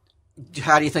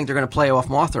 how do you think they're going to play off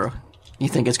Mothra? You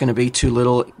think it's going to be 2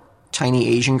 little tiny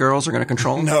Asian girls are going to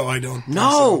control him? No, I don't. think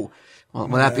No. so. Well,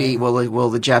 will that be? Will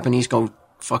the Japanese go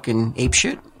fucking ape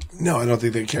shit? No, I don't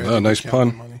think they care. Oh, nice They care pun.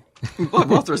 about money. Well,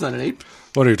 Mothra's not an ape.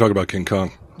 What are you talking about, King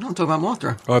Kong? No, I'm talking about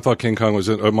Mothra. Oh, I thought King Kong was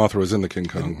in. Mothra was in the King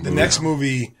Kong. The next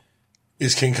movie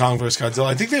is King Kong vs. Godzilla.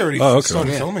 I think they already Oh, okay.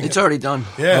 started Yeah, filming it's it. already done.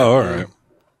 Yeah. Oh, all right.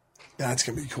 That's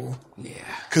going to be cool. Yeah.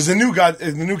 Because the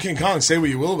new King Kong, say what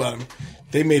you will about him,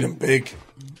 they made him big.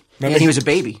 And he was a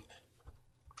baby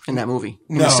in that movie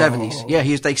in No. the 70s. Yeah,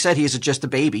 they said he's just a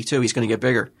baby too. He's going to get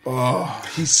bigger. Oh,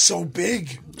 he's so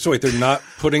big. So wait, they're not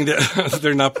putting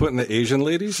the Asian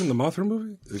ladies in the Mothra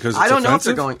movie because it's I don't know if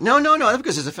they're offensive? going. No,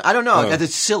 because I don't know.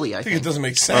 It's silly. I I think it think. doesn't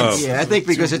make sense. Yeah, I think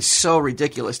because it's so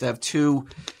ridiculous to have 2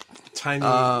 Tiny,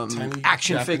 tiny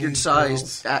action figure Japanese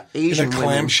sized girls. Asian in a women.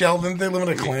 clamshell. Didn't they live in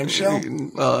a clamshell?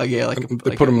 Yeah,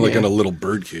 They put him like in a little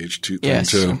bird cage too.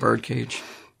 yes, too. a bird cage.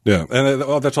 Yeah, and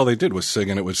that's all they did was sing,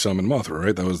 and it would summon Mothra,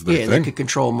 right? That was the Yeah, they thing. could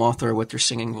control Mothra with their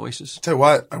singing voices. Tell you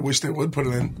what, I wish they would put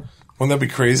it in. Wouldn't that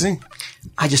be crazy?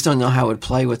 I just don't know how it would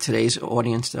play with today's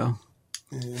audience, though.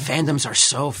 Fandoms are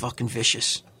so fucking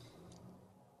vicious.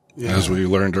 As we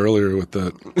learned earlier with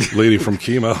that lady from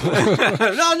Chemo.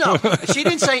 No, she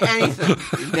didn't say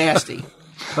anything nasty.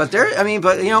 But you're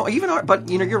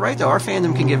right though. Our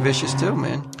fandom can get vicious too,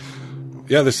 man.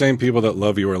 Yeah, the same people that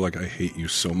love you are like, I hate you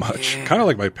so much. Kind of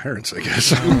like my parents, I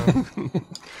guess.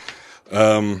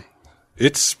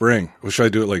 It's spring. Should I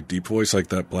do it like deep voice, like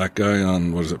that black guy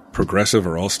on, what is it, Progressive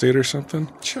or Allstate or something?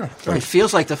 Sure. It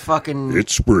feels like the fucking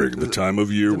It's spring, the time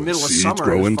of year when middle of seeds summer.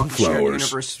 grow in into fucking shared flowers.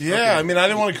 universe Yeah, I mean, I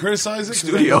didn't want to criticize it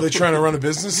because I know they're trying to run a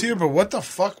business here, but what the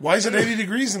fuck? Why is it 80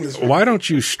 degrees in this room? Why don't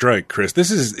you strike, Chris?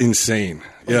 This is insane.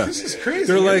 Yeah. This is crazy.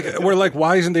 They're like, we're like,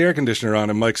 why isn't the air conditioner on?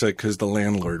 And Mike's like, because the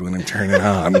landlord wouldn't turn it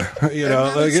on. You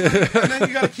know, And then, like, and then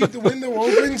you got to keep the window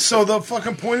open, so the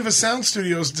fucking point of a sound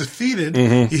studio is defeated.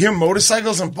 Mm-hmm. You hear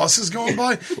motorcycles and buses going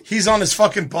by. He's on his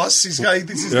fucking bus. He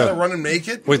thinks he's got to run and make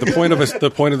it. wait, the point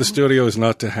of the studio is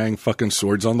not to hang fucking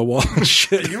swords on the wall and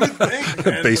shit. You would think,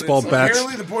 man, Baseball but bats.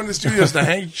 Apparently, the point of the studio is to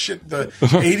hang shit. The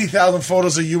 80,000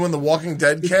 photos of you in the Walking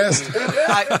Dead cast.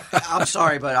 I'm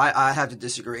sorry, but I have to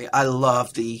disagree. I love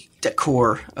the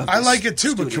decor of I this like it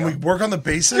too, but can we work on the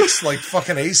basics like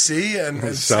fucking AC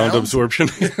and Sound absorption.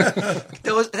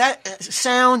 That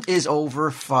sound is over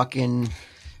fucking.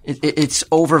 It's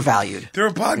overvalued. They're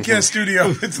a podcast studio.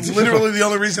 It's literally the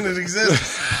only reason it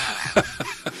exists.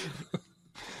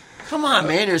 Come on,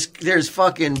 man. There's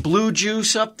fucking Blue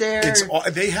Juice up there.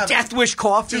 They have Death Wish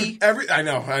coffee. Dude, I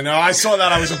know. I saw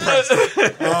that. I was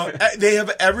impressed. They have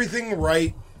everything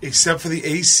right except for the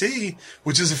AC,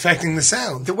 which is affecting the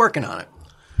sound. They're working on it.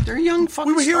 They're a young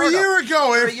fucking We were here startup. a year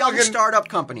ago. They're a young startup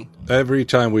company. Every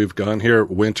time we've gone here,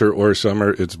 winter or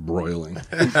summer, it's broiling.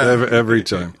 every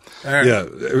time. Right. Yeah,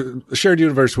 a shared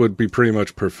universe would be pretty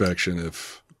much perfection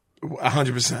if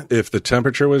 100%. If the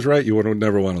temperature was right, you would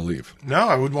never want to leave. No,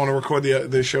 I would want to record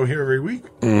the show here every week.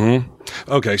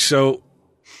 Mm-hmm. Okay, so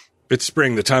it's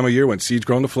spring, the time of year when seeds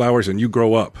grow into flowers and you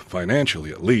grow up,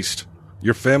 financially at least.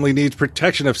 Your family needs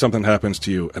protection if something happens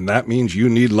to you, and that means you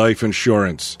need life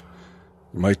insurance.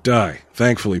 You might die.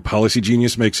 Thankfully, Policy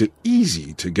Genius makes it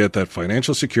easy to get that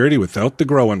financial security without the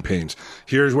growing pains.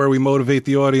 Here's where we motivate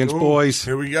the audience, boys.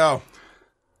 Here we go.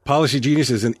 Policy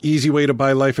Genius is an easy way to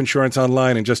buy life insurance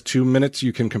online. In just 2 minutes,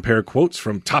 you can compare quotes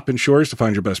from top insurers to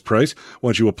find your best price.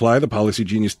 Once you apply, the Policy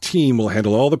Genius team will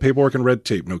handle all the paperwork and red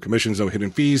tape. No commissions, no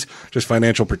hidden fees, just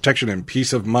financial protection and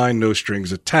peace of mind, no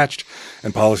strings attached.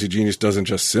 And Policy Genius doesn't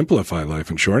just simplify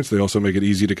life insurance. They also make it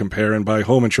easy to compare and buy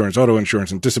home insurance, auto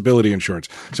insurance, and disability insurance.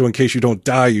 So in case you don't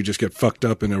die, you just get fucked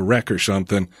up in a wreck or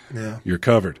something, you're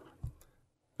covered.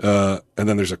 And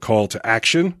then there's a call to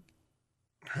action.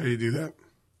 How do you do that?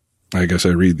 I guess I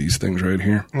read these things right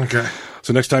here. Okay.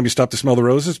 So next time you stop to smell the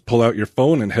roses, pull out your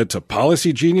phone and head to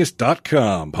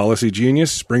PolicyGenius.com. Policy Genius,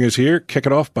 spring is here. Kick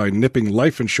it off by nipping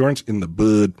life insurance in the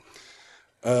bud.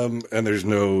 And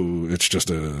it's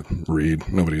just a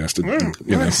read. Nobody has to,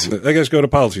 nice. I guess go to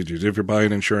Policy Genius if you're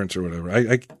buying insurance or whatever.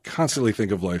 I constantly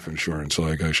think of life insurance,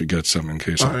 like I should get some in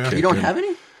case I You don't have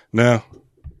any? No.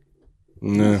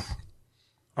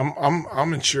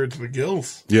 I'm insured to the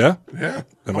gills. Yeah? Yeah.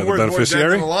 Am I the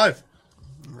beneficiary? I'm alive.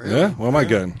 Really? Yeah? What am I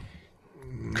getting?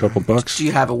 A couple bucks? Do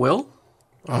you have a will?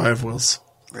 Oh, I have wills.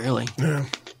 Really? Yeah.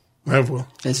 I have will.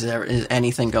 Is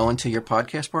anything going to your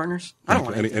podcast partners? I don't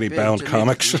want any bound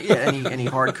comics. Yeah, any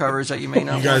hardcovers that you may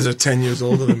not. You guys are 10 years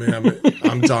older than me.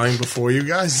 I'm dying before you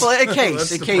guys. Well, in case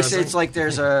depressing. it's like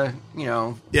there's a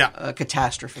a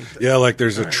catastrophe. Yeah, like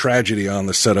there's a tragedy on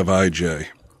the set of IJ.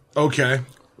 Okay.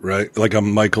 Right? Like a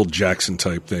Michael Jackson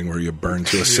type thing where you burn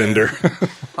to a cinder.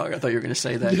 Oh, I thought you were going to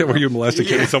say that. Yeah, where you molest a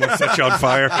kid and someone sets you on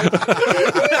fire.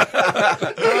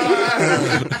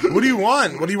 What do you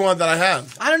want? What do you want that I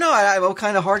have? I don't know. What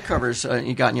kind of hardcovers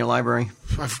you got in your library?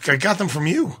 I got them from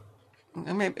you.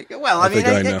 Maybe, I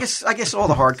guess all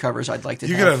the hardcovers I'd like to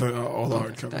You have. can have all the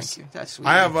hardcovers. Thank you. That's sweet.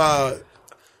 I have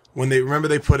when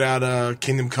they put out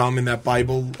Kingdom Come in that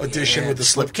Bible edition with the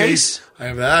slipcase. I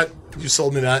have that. You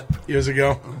sold me that years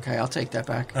ago. Okay, I'll take that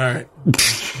back. All right.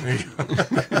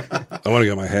 I want to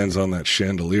get my hands on that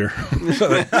chandelier.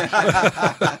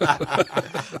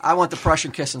 I want the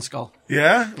Prussian kissing skull.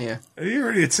 Yeah? Yeah.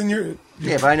 It's in your...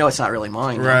 Yeah, but I know it's not really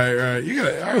mine. Right. You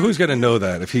gotta... Who's going to know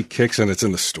that? If he kicks and it's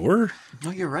in the store?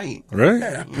 No, you're right. Right?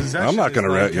 Yeah, I'm not going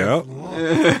to rat you out.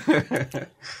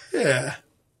 Yeah.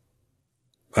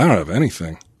 I don't have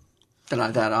anything.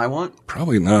 That I want?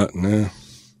 Probably not, no.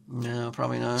 No,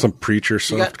 probably not. Some preacher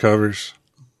soft covers.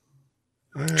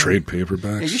 Trade Yeah,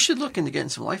 paperbacks. you should look into getting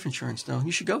some life insurance, though.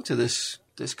 You should go to this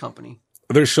company.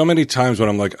 There's so many times when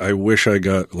I'm like, I wish I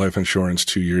got life insurance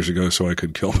 2 years ago so I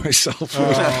could kill myself.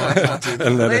 And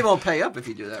then they won't pay up if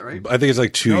you do that, right? I think it's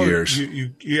like 2 years.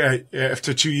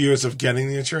 After 2 years of getting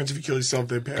the insurance, if you kill yourself,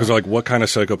 they pay. Because like, what kind of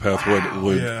psychopath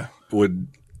would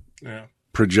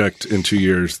project in 2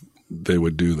 years they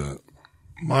would do that?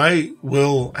 My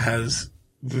will has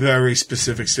very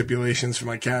specific stipulations for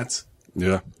my cats.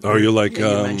 Yeah. Oh, you like, you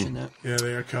mentioned that. Yeah,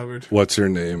 they are covered. What's her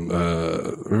name?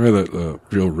 Remember that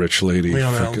real rich lady?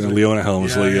 Leona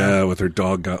Helmsley. Yeah, with her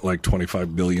dog got like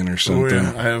 $25 billion or something.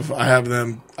 Oh, yeah. I have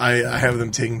them. I have them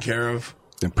taken care of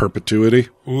in perpetuity.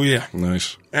 Oh yeah,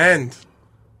 nice. And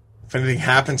if anything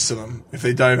happens to them, if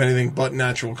they die of anything but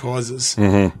natural causes,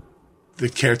 the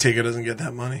caretaker doesn't get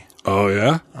that money. Oh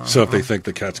yeah. So if they think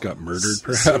the cats got murdered,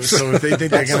 perhaps. So if they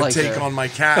think they're going to take on my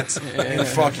cats and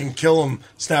fucking kill them,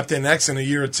 snap their necks in a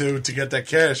year or two to get that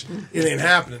cash, it ain't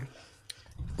happening.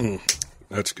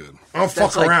 That's good. I'll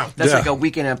fuck around. That's like a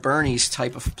Weekend at Bernie's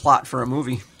type of plot for a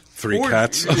movie. 3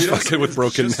 cats fucking with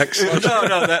broken necks. No,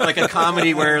 that like a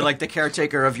comedy where like the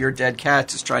caretaker of your dead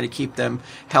cats is trying to keep them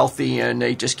healthy, and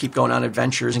they just keep going on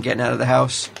adventures and getting out of the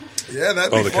house. Yeah,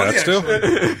 that'd be funny, cats do?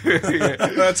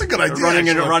 That's a good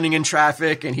idea. Running in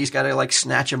traffic, and he's got to like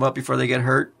snatch them up before they get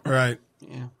hurt. Right.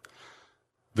 Yeah.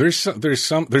 There's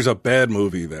a bad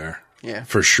movie there. Yeah.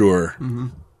 For sure.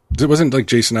 It wasn't like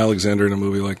Jason Alexander in a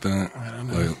movie like that. I don't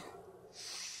know.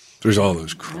 There's all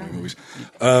those crime movies.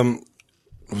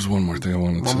 There was one more thing I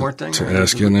wanted One more thing? to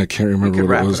ask you, and I can't We remember could what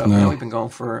wrap it was it up now. We've been going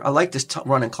for... I like this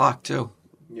running clock, too.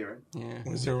 Yeah, right.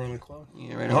 Yeah. Is there running clock?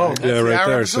 Yeah, right Oh, on. that's Yeah, the right hour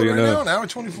there, episode so you right know. now, an hour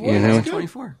 24. Mhm. That's good.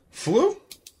 24. Flew?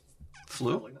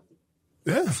 Flu?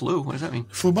 Yeah. Flu? What does that mean?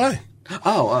 Flew by.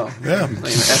 Oh. Yeah.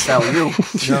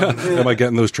 SLU. Am I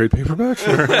getting those trade paperbacks?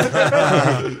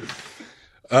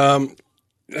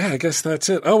 Yeah, I guess that's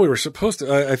it. Oh, we were supposed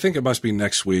to. I think it must be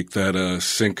next week that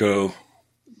Cinco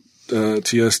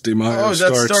TESD Mayo Oh,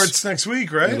 that starts next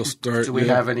week, right? It'll start. Do we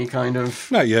have any kind of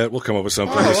Not yet. We'll come up with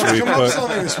something Oh, this let's week. come up with But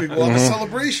something this week. We'll have a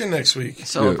celebration next week.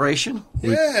 celebration?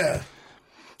 Yeah.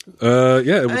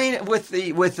 yeah, I mean, with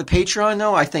the Patreon,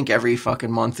 though, I think every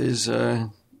fucking month is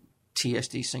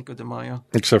TSD Cinco de Mayo.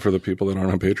 except for the people that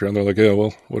aren't on Patreon, they're like, yeah,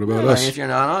 well, what about I mean, us? if you're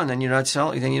not on, then you're not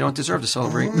then you don't deserve to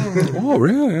celebrate. Oh,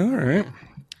 really? All right.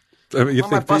 I mean, you Why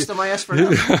am I think busting my ass for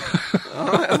them? Really?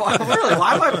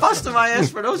 Why am I busting my ass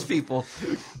for those people?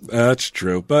 That's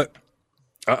true, but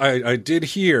I did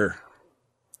hear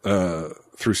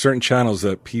through certain channels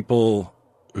that people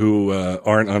who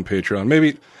aren't on Patreon,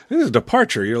 maybe this is a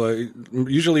departure.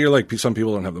 Usually you're like, some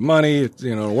people don't have the money,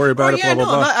 don't worry about it, blah, blah,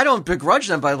 blah. I don't begrudge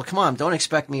them, but come on, don't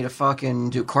expect me to fucking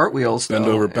do cartwheels. Bend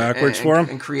over backwards for them?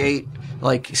 And create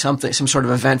like some sort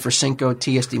of event for Cinco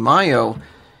TSD Mayo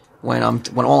when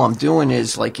all I'm doing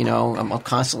is like, I'm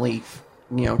constantly,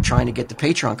 trying to get the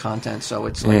Patreon content. So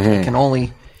it's like, it can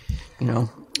only,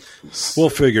 We'll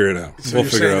figure it out. So We'll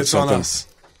you're figure saying out it's on something. us.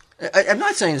 I'm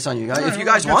not saying it's on you guys. If you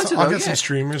guys want to, I'll though, get yeah. some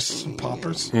streamers, some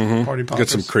poppers, party poppers. Get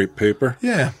some crepe paper,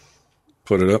 Yeah.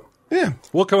 put it up. Yeah.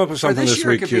 We'll come up with For something this this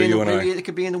year, week, it could Q, be you and maybe I. it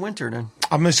could be in the winter then.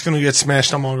 I'm just going to get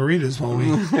smashed on margaritas while we...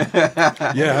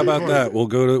 Yeah, how about that? We'll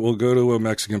go to a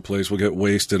Mexican place. We'll get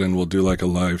wasted and we'll do like a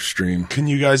live stream. Can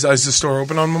you guys... Is the store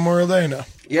open on Memorial Day or no?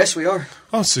 Yes, we are.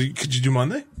 Oh, so could you do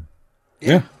Monday?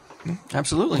 Yeah.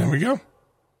 Absolutely. There we go.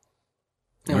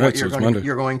 And All right, what so it's Monday.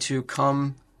 you're going to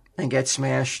come and get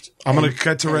smashed. I'm going and- to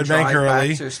cut to and Red Bank drive back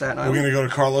early. to Staten We're Island. going to go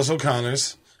to Carlos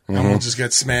O'Connor's. And we'll just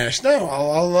get smashed. No,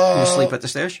 I'll You sleep at the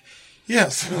stash?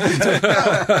 Yes.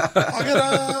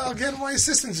 I'll get my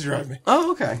assistant to drive me.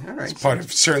 Oh, okay. All right.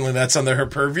 Certainly that's under her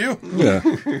purview. Yeah.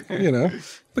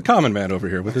 The common man over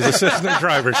here with his assistant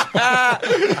drivers.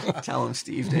 Tell him,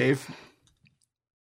 Steve, Dave.